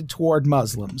directed toward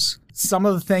Muslims. Some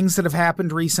of the things that have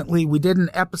happened recently, we did an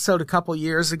episode a couple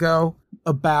years ago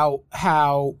about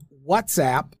how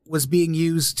WhatsApp was being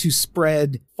used to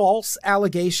spread false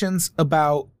allegations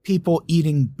about people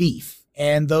eating beef.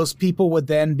 And those people would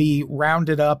then be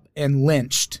rounded up and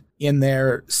lynched in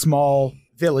their small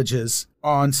villages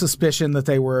on suspicion that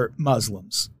they were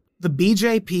Muslims. The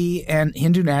BJP and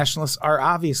Hindu nationalists are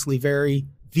obviously very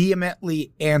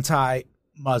vehemently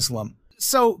anti-Muslim.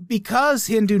 So because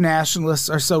Hindu nationalists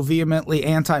are so vehemently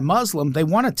anti-Muslim, they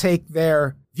want to take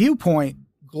their viewpoint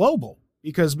global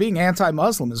because being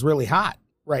anti-Muslim is really hot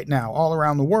right now all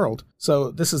around the world.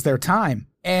 So this is their time.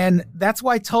 And that's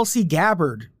why Tulsi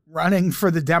Gabbard running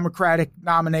for the Democratic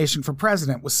nomination for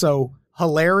president was so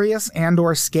hilarious and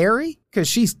or scary because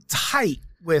she's tight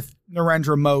with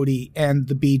Narendra Modi and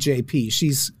the BJP.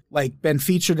 She's like been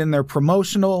featured in their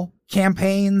promotional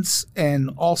campaigns and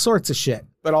all sorts of shit.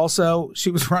 But also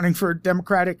she was running for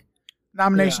Democratic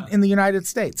nomination in the United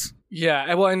States.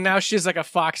 Yeah. Well, and now she's like a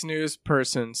Fox News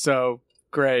person. So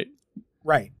great.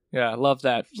 Right. Yeah. Love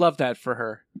that. Love that for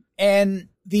her. And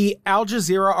the Al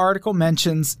Jazeera article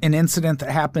mentions an incident that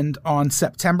happened on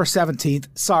September 17th.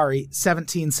 Sorry,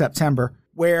 17 September,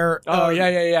 where...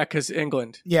 yeah, because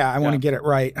England. Yeah, I want to get it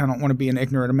right. I don't want to be an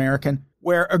ignorant American.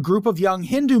 Where a group of young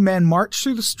Hindu men marched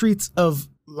through the streets of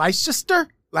Leicester?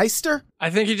 I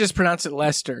think you just pronounce it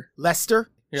Leicester. Leicester?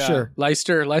 Yeah. Sure.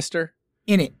 Leicester.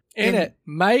 In it,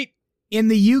 mate. In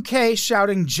the UK,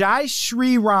 shouting Jai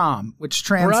Shri Ram, which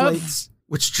translates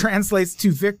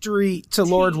to victory to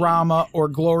Lord Rama or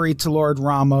glory to Lord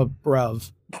Rama,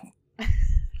 bruv.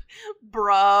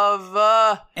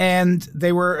 Bruv. And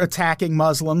they were attacking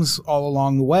Muslims all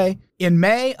along the way. In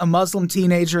May, a Muslim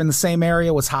teenager in the same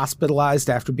area was hospitalized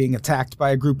after being attacked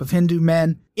by a group of Hindu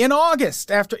men. In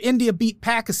August, after India beat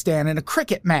Pakistan in a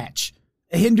cricket match,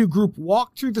 a Hindu group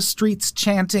walked through the streets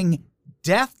chanting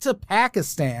 "Death to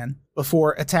Pakistan"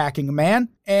 before attacking a man.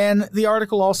 And the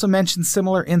article also mentions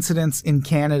similar incidents in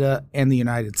Canada and the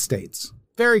United States.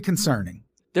 Very concerning.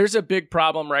 There's a big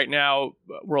problem right now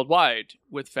worldwide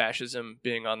with fascism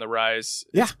being on the rise.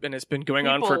 Yeah. It's been going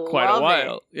on People for quite a love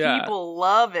while. it. Yeah. People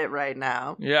love it right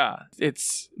now. Yeah.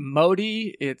 It's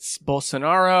Modi, it's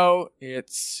Bolsonaro,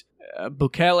 it's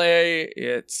Bukele,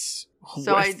 it's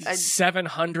So I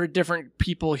 700 different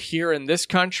people here in this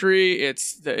country.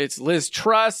 It's Liz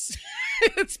Truss,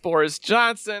 it's Boris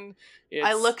Johnson.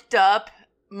 I looked up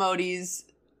Modi's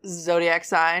zodiac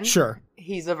sign. Sure.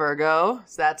 He's a Virgo,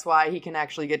 so that's why he can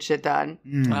actually get shit done.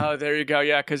 Oh, there you go.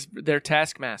 Yeah, because they're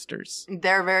taskmasters.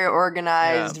 They're very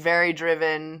organized, very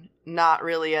driven, not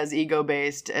really as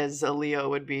ego-based as a Leo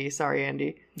would be. Sorry,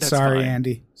 Andy. That's Sorry, fine.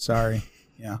 Andy. Sorry.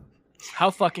 Yeah.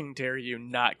 How fucking dare you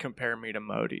not compare me to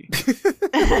Modi?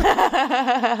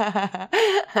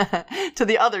 To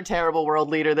the other terrible world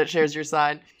leader that shares your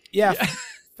sign. Yeah.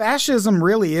 Fascism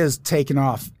really is taking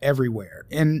off everywhere.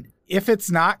 And if it's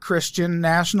not Christian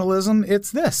nationalism,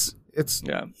 it's this. It's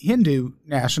Hindu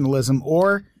nationalism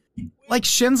or like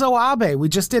Shinzo Abe. We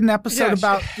just did an episode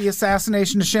about the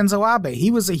assassination of Shinzo Abe.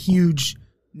 He was a huge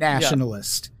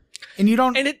nationalist. And you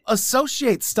don't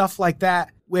associate stuff like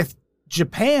that with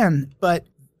Japan, but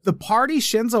the party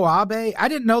Shinzo Abe, I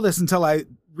didn't know this until I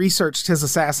researched his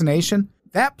assassination.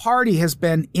 That party has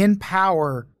been in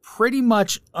power pretty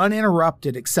much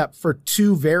uninterrupted except for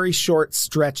 2 very short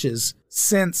stretches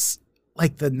since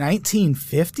like the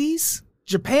 1950s.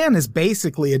 Japan is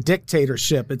basically a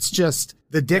dictatorship. It's just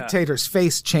the dictator's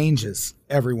face changes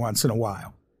every once in a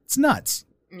while. It's nuts.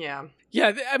 Yeah.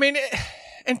 Yeah, I mean,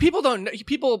 and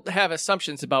people have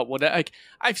assumptions about what, like,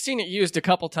 I've seen it used a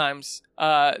couple times,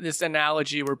 this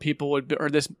analogy where people would, or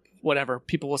this, whatever,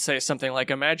 people will say something like,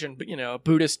 imagine,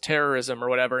 Buddhist terrorism or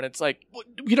whatever. And it's like,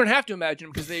 you don't have to imagine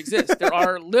them because they exist. There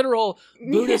are literal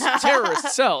Buddhist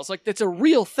terrorist cells. Like, that's a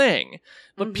real thing.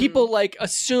 But people, like,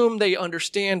 assume they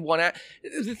understand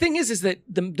the thing is that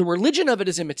the religion of it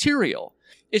is immaterial.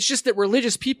 It's just that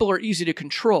religious people are easy to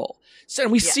control. So,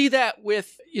 and we see that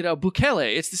with,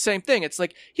 Bukele. It's the same thing. It's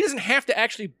like, he doesn't have to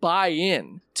actually buy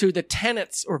in to the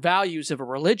tenets or values of a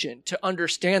religion to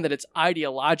understand that it's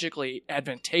ideologically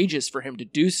advantageous for him to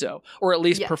do so, or at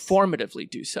least performatively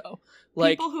do so.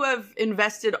 Like, people who have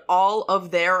invested all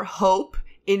of their hope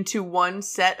into one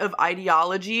set of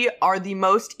ideology are the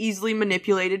most easily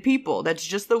manipulated people. That's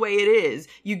just the way it is.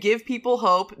 You give people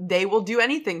hope, they will do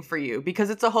anything for you because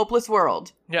it's a hopeless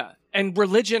world. Yeah. And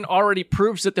religion already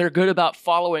proves that they're good about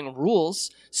following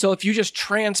rules. So if you just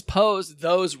transpose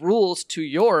those rules to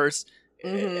yours,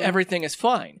 everything is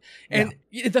fine. And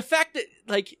the fact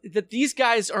that these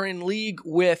guys are in league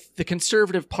with the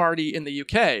Conservative Party in the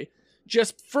UK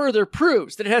just further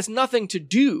proves that it has nothing to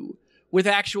do with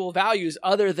actual values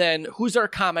other than who's our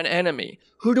common enemy?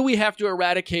 Who do we have to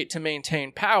eradicate to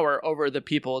maintain power over the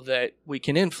people that we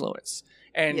can influence?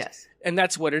 And and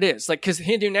that's what it is. Like, because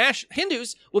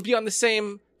Hindus would be on the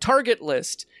same target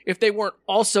list if they weren't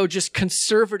also just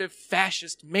conservative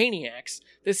fascist maniacs,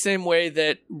 the same way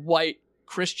that white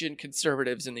Christian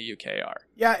conservatives in the UK are.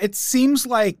 Yeah, it seems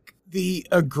like the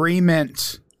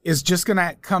agreement is just going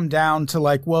to come down to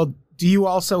like, well, do you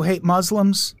also hate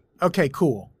Muslims? Okay,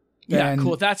 cool. Yeah,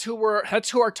 cool. That's who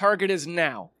our target is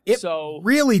now. It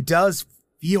really does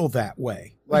feel that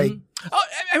way. Like,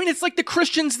 I mean, it's like the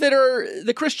Christians that are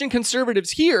the Christian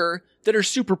conservatives here that are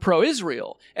super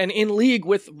pro-Israel and in league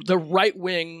with the right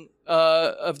wing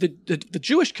of the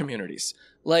Jewish communities.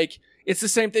 Like, it's the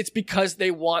same. It's because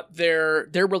they want their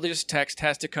religious text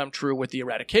has to come true with the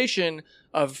eradication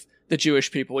of the Jewish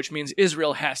people, which means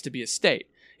Israel has to be a state.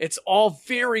 It's all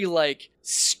very like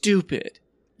stupid.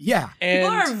 Yeah. People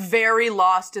are very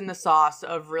lost in the sauce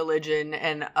of religion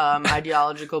and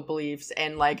ideological beliefs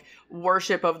and like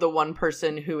worship of the one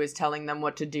person who is telling them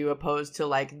what to do, opposed to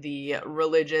like the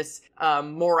religious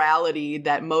morality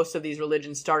that most of these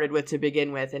religions started with to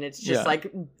begin with. And it's just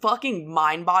like fucking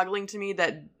mind-boggling to me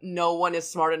that no one is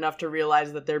smart enough to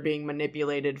realize that they're being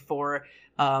manipulated for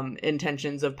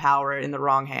intentions of power in the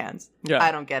wrong hands. Yeah.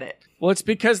 I don't get it. Well, it's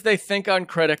because they think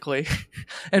uncritically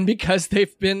and because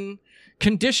they've been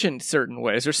conditioned certain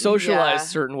ways or socialized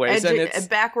certain ways. And it's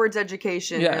backwards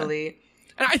education, really.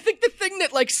 And I think the thing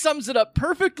that like sums it up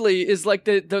perfectly is like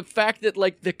the fact that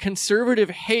like the conservative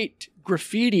hate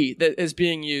graffiti that is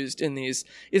being used in these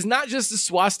is not just a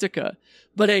swastika,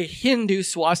 but a Hindu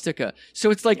swastika.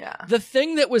 So it's like the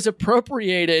thing that was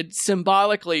appropriated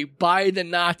symbolically by the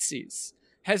Nazis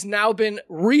has now been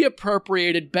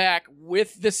reappropriated back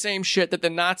with the same shit that the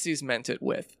Nazis meant it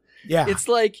with. Yeah. It's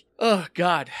like, oh,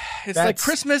 God. It's like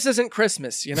Christmas isn't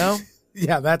Christmas, you know?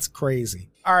 Yeah, that's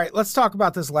crazy. All right, let's talk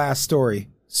about this last story.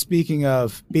 Speaking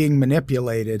of being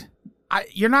manipulated,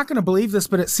 you're not going to believe this,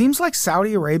 but it seems like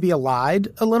Saudi Arabia lied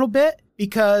a little bit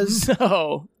because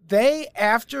they,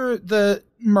 after the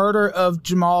murder of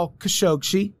Jamal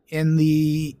Khashoggi in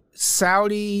the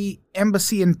Saudi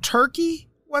embassy in Turkey,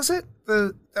 was it?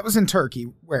 That was in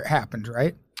Turkey where it happened,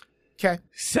 right? Okay.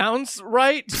 Sounds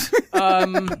right.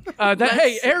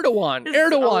 Hey,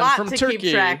 Erdogan from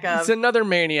Turkey. It's another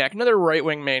maniac, another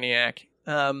right-wing maniac.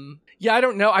 Yeah, I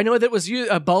don't know. I know that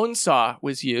a bone saw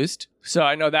was used, so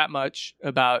I know that much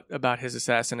about his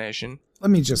assassination. Let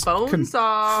me just bone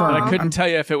saw. But I couldn't tell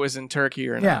you if it was in Turkey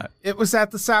or not. It was at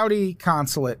the Saudi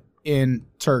consulate in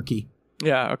Turkey.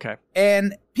 Yeah, okay.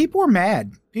 And people were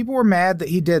mad. People were mad that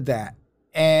he did that.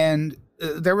 And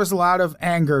there was a lot of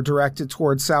anger directed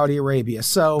towards Saudi Arabia.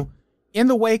 So in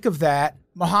the wake of that,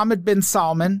 Mohammed bin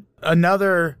Salman,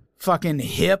 another fucking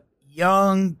hip,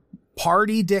 young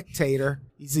party dictator.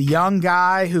 He's a young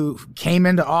guy who came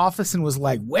into office and was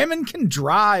like, women can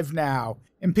drive now.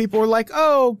 And people were like,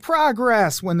 oh,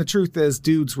 progress. When the truth is,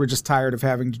 dudes were just tired of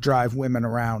having to drive women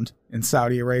around in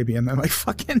Saudi Arabia. And they're like,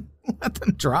 fucking let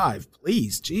them drive,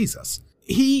 please, Jesus.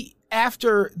 He,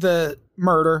 after the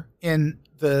murder in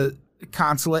the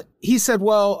consulate, he said,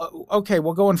 well, okay,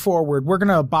 well, going forward, we're going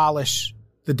to abolish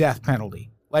the death penalty.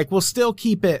 Like, we'll still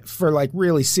keep it for, like,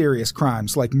 really serious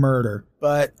crimes like murder.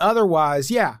 But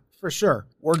otherwise, yeah, for sure.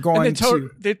 We're going to.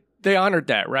 They honored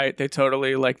that, right? They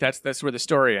totally, like, that's where the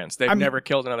story ends. They've never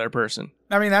killed another person.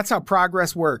 I mean, that's how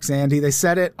progress works, Andy. They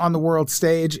said it on the world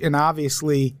stage, and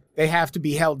obviously they have to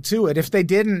be held to it. If they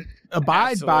didn't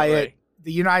abide by it,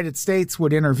 the United States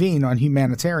would intervene on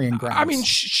humanitarian grounds. I mean,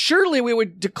 surely we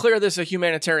would declare this a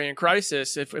humanitarian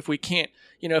crisis if we can't,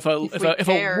 if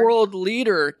a world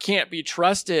leader can't be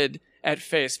trusted at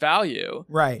face value,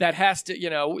 right? That has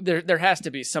to, there has to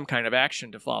be some kind of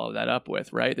action to follow that up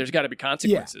with, right? There's got to be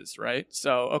consequences, right?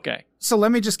 So, okay. So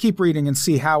let me just keep reading and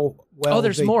see how well. Oh,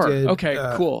 there's more. Okay,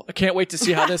 cool. I can't wait to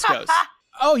see how this goes.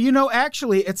 Oh,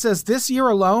 actually, it says this year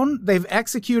alone, they've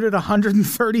executed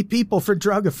 130 people for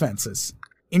drug offenses,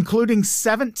 including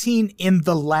 17 in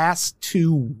the last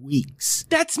 2 weeks.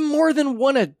 That's more than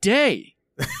one a day.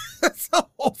 That's a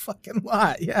whole fucking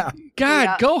lot, yeah.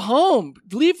 God, go home.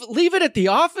 Leave it at the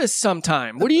office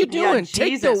sometime. What are you doing? Yeah,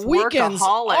 Take the weekends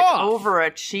workaholic, off.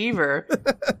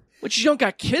 overachiever. What, you don't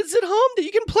got kids at home that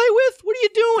you can play with? What are you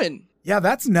doing? Yeah,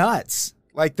 that's nuts.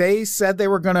 Like, they said they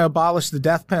were going to abolish the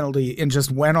death penalty and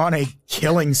just went on a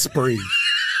killing spree.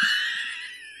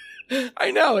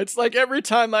 I know. It's like every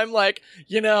time I'm like,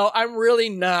 I'm really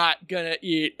not going to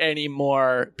eat any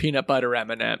more peanut butter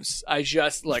M&Ms. I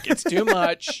just, it's too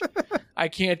much. I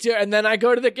can't do it. And then I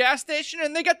go to the gas station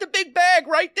and they got the big bag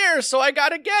right there. So I got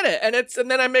to get it.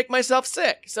 And then I make myself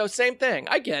sick. So same thing.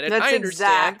 I get it. That's I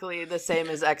understand. exactly the same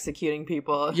as executing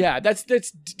people. Yeah, that's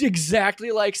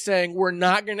exactly like saying we're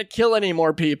not going to kill any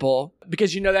more people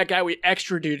because that guy we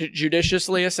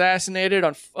extrajudiciously assassinated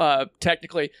on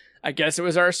technically, I guess it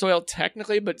was our soil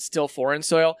technically, but still foreign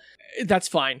soil. That's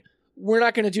fine. We're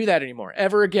not going to do that anymore.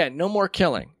 Ever again. No more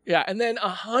killing. Yeah. And then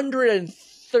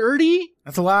 130?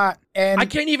 That's a lot. And I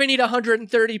can't even eat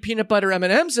 130 peanut butter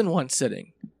M&Ms in one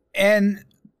sitting. And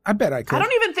I bet I could. I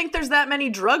don't even think there's that many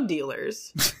drug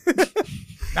dealers.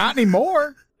 Not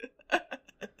anymore.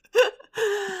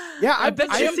 Yeah, I bet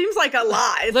it seems like a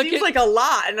lot. It seems like a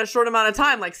lot in a short amount of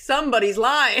time. Like somebody's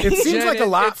lying. It seems like a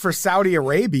lot for Saudi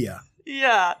Arabia.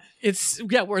 Yeah.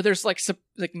 Where there's like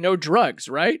no drugs,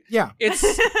 right? Yeah.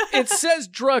 It says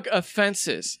drug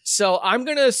offenses. So I'm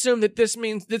going to assume that this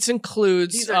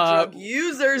includes these are drug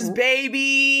users,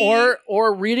 baby.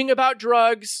 Or reading about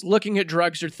drugs, looking at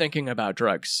drugs, or thinking about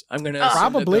drugs. I'm going to assume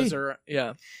probably. that those are,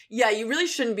 yeah. Yeah, you really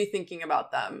shouldn't be thinking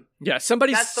about them. Yeah, that's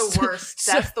the worst.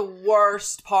 That's the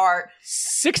worst part.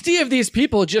 60 of these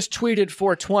people just tweeted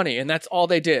 420, and that's all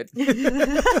they did.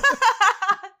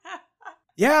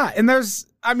 Yeah, and there's,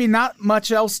 not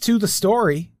much else to the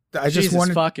story.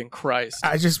 Jesus fucking Christ.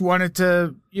 I just wanted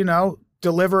to,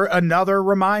 deliver another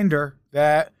reminder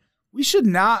that we should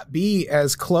not be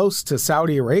as close to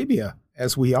Saudi Arabia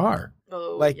as we are.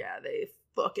 Oh, yeah, they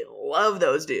fucking love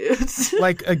those dudes.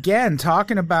 Again,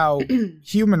 talking about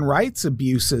human rights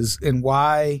abuses and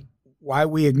why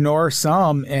we ignore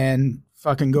some and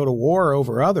fucking go to war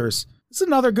over others. It's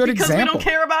another good example. Because we don't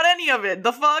care about any of it.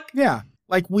 The fuck? Yeah.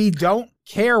 We don't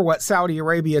care what Saudi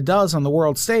Arabia does on the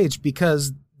world stage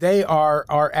because they are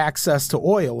our access to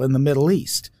oil in the Middle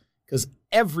East. Because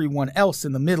everyone else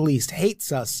in the Middle East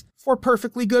hates us for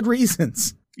perfectly good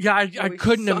reasons. Yeah, I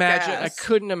couldn't imagine. I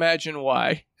couldn't imagine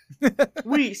why.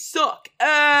 We suck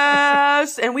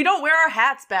ass, and we don't wear our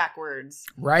hats backwards.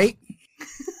 Right?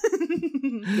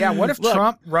 Yeah, what if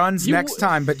Trump runs next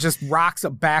time but just rocks a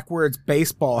backwards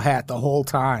baseball hat the whole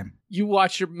time? You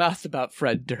watch your mouth about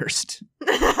Fred Durst.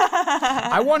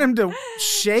 I want him to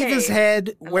shave his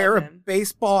head, wear a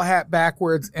baseball hat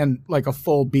backwards, and a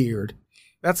full beard.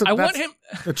 That's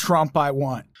the Trump I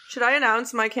want. Should I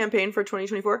announce my campaign for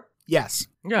 2024? Yes.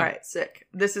 Yeah. All right, sick.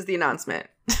 This is the announcement.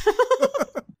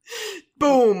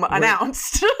 Boom,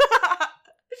 announced.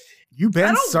 You've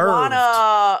been served.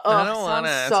 I don't want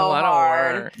to. It's so a lot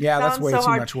hard. of work. Yeah, that's way too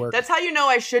much work. That's how you know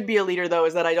I should be a leader, though,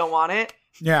 is that I don't want it.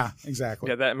 Yeah, exactly.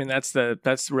 Yeah,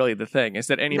 that's really the thing, is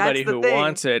that anybody who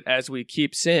wants it, as we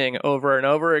keep saying over and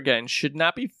over again, should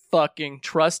not be fucking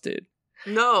trusted.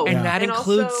 No. And that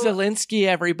includes Zelensky,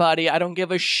 everybody. I don't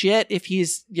give a shit if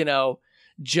he's,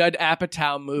 Judd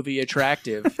Apatow movie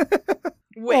attractive.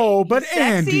 Wait, but sexy?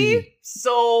 Andy.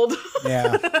 Sold.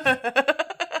 Yeah.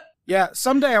 Yeah,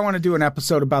 someday I want to do an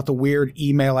episode about the weird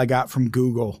email I got from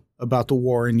Google about the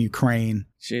war in Ukraine.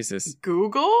 Jesus.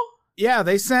 Google? Yeah,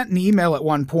 they sent an email at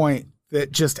one point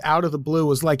that just out of the blue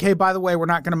was like, hey, by the way, we're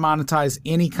not going to monetize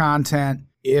any content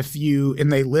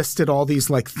and they listed all these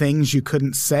things you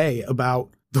couldn't say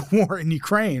about the war in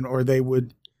Ukraine or they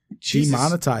would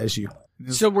demonetize you.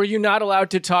 So were you not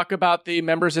allowed to talk about the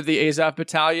members of the Azov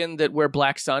battalion that wear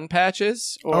Black Sun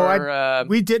patches? Or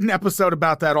we did an episode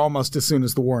about that almost as soon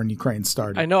as the war in Ukraine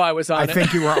started. I know I was on it. I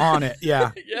think you were on it,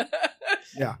 yeah. Yeah.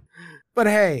 Yeah. But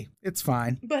hey, it's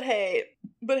fine. But hey,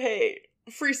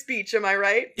 free speech, am I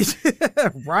right?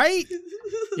 Right?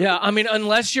 Yeah, I mean,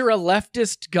 unless you're a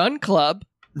leftist gun club,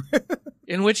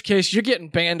 in which case you're getting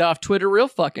banned off Twitter real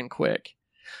fucking quick.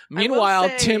 Meanwhile,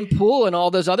 say- Tim Pool and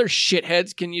all those other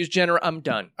shitheads can use I'm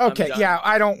done. Okay, I'm done. yeah,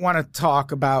 I don't want to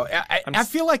talk about... I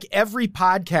feel like every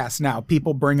podcast now,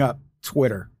 people bring up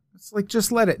Twitter. It's like,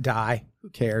 just let it die. Who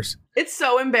cares? It's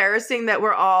so embarrassing that we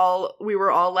were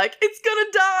all like, it's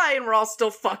gonna die, and we're all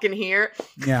still fucking here.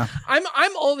 Yeah.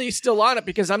 I'm only still on it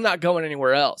because I'm not going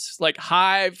anywhere else. Like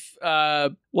Hive,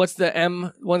 what's the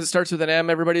M one that starts with an M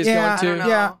everybody's Yeah, going I don't to? know.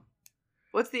 Yeah.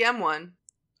 What's the M one?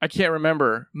 I can't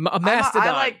remember.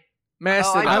 Mastodon.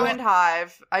 Mastodon.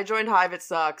 I joined Hive. It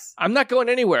sucks. I'm not going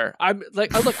anywhere. I'm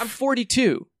like, oh, look, I'm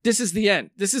 42. This is the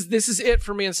end. This is it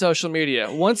for me in social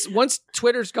media. Once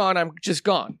Twitter's gone, I'm just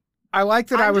gone. I like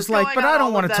that. I'm I was just like, going but on I don't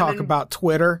all want of to them talk and- about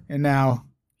Twitter. And now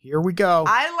here we go.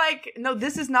 No,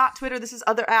 this is not Twitter. This is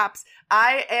other apps.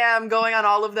 I am going on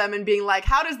all of them and being like,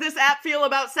 how does this app feel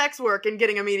about sex work, and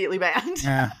getting immediately banned.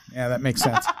 Yeah, that makes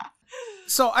sense.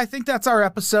 So I think that's our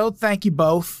episode. Thank you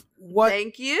both.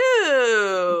 Thank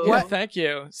you. Yeah, thank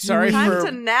you. Sorry Time for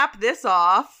to nap this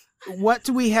off. What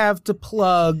do we have to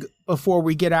plug before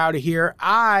we get out of here?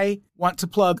 I want to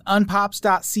plug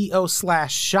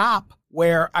unpops.co/shop,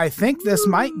 where I think this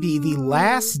might be the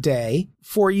last day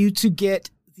for you to get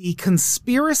the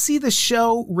Conspiracy the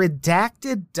Show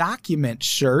redacted document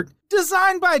shirt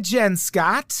designed by Jen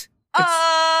Scott.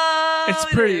 It's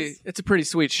a pretty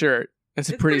sweet shirt. It's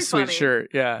a pretty sweet funny. shirt.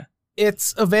 Yeah.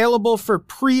 It's available for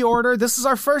pre-order. This is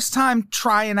our first time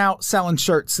trying out selling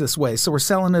shirts this way, so we're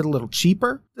selling it a little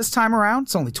cheaper this time around.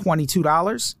 It's only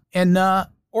 $22. And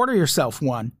order yourself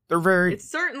one. They're very... It's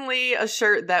certainly a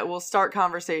shirt that will start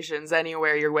conversations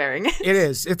anywhere you're wearing it. It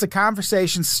is. It's a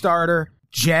conversation starter.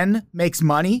 Jen makes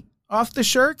money off the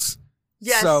shirts.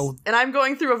 Yes, So, and I'm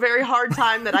going through a very hard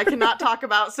time that I cannot talk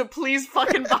about, so please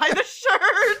fucking buy the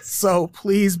shirts. so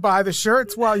please buy the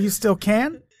shirts while you still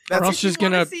can. Or else If you she's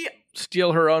wanna gonna see-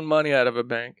 steal her own money out of a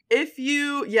bank.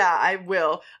 I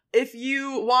will. If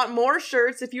you want more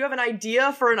shirts, if you have an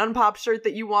idea for an Unpop shirt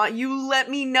that you want, you let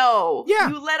me know. Yeah.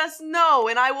 You let us know,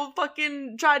 and I will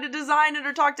fucking try to design it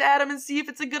or talk to Adam and see if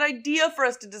it's a good idea for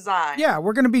us to design. Yeah,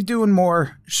 we're going to be doing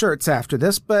more shirts after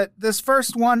this, but this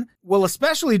first one will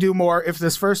especially do more if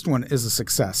this first one is a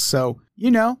success. So,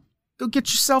 go get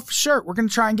yourself a shirt. We're going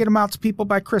to try and get them out to people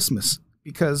by Christmas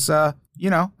because,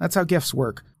 that's how gifts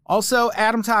work. Also,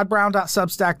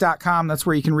 adamtoddbrown.substack.com. That's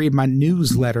where you can read my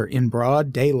newsletter in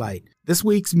broad daylight. This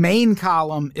week's main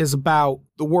column is about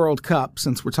the World Cup,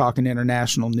 since we're talking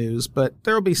international news, but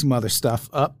there will be some other stuff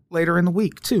up later in the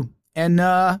week, too. And,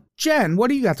 Jen, what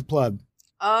do you got to plug?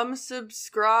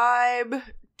 Subscribe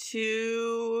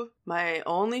to my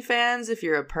OnlyFans if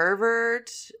you're a pervert,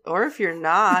 or if you're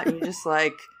not, and you just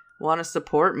want to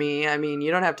support me. I mean,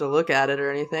 you don't have to look at it or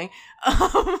anything.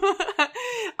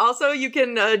 Also, you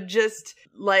can just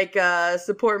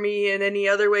support me in any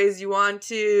other ways you want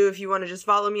to. If you want to just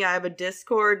follow me, I have a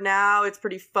Discord now. It's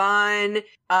pretty fun.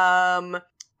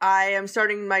 I am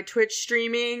starting my Twitch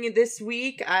streaming this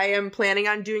week. I am planning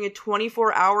on doing a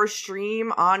 24-hour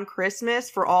stream on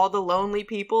Christmas for all the lonely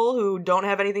people who don't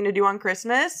have anything to do on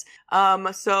Christmas.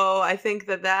 So I think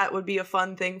that would be a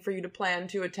fun thing for you to plan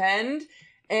to attend.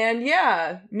 And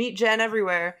yeah, meet Jen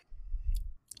everywhere.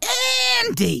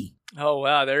 Andy! Oh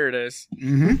wow, there it is.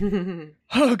 Mm-hmm.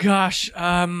 Oh gosh.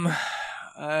 I'm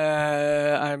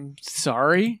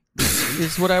sorry.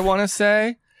 Is what I want to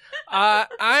say.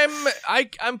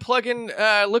 I'm plugging.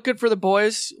 Look good for the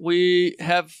boys. We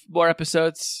have more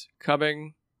episodes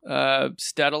coming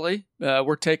steadily.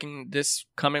 We're taking this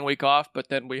coming week off, but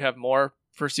then we have more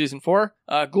for season 4.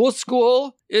 Ghoul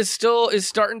School is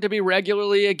starting to be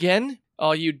regularly again.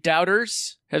 All you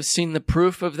doubters have seen the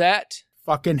proof of that.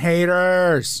 Fucking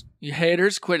haters. You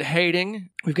haters, quit hating.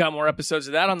 We've got more episodes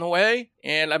of that on the way,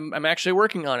 and I'm actually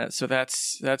working on it. So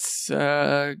that's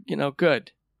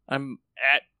good. I'm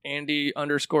at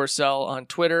Andy_Cell on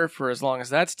Twitter for as long as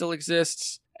that still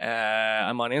exists.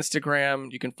 I'm on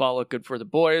Instagram. You can follow Good for the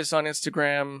Boys on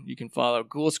Instagram. You can follow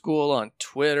Ghoul School on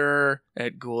Twitter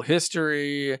at Ghoul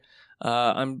History.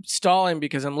 I'm stalling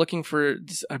because I'm looking for.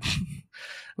 I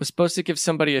was supposed to give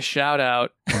somebody a shout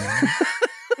out.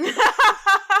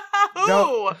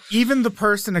 No, even the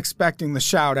person expecting the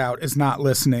shout out is not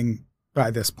listening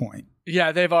by this point.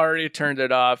 Yeah, they've already turned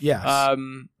it off. Yes.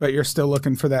 But you're still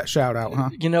looking for that shout out, huh?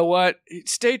 You know what?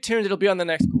 Stay tuned. It'll be on the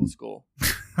next Ghoul School.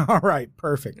 All right,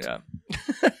 perfect. Yeah.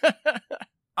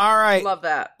 All right, Love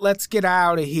that. let's get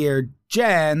out of here.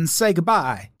 Jen, say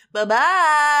goodbye.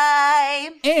 Bye-bye.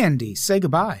 Andy, say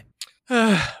goodbye.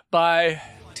 Bye.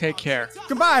 Take care.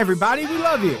 Goodbye, everybody. We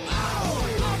love you.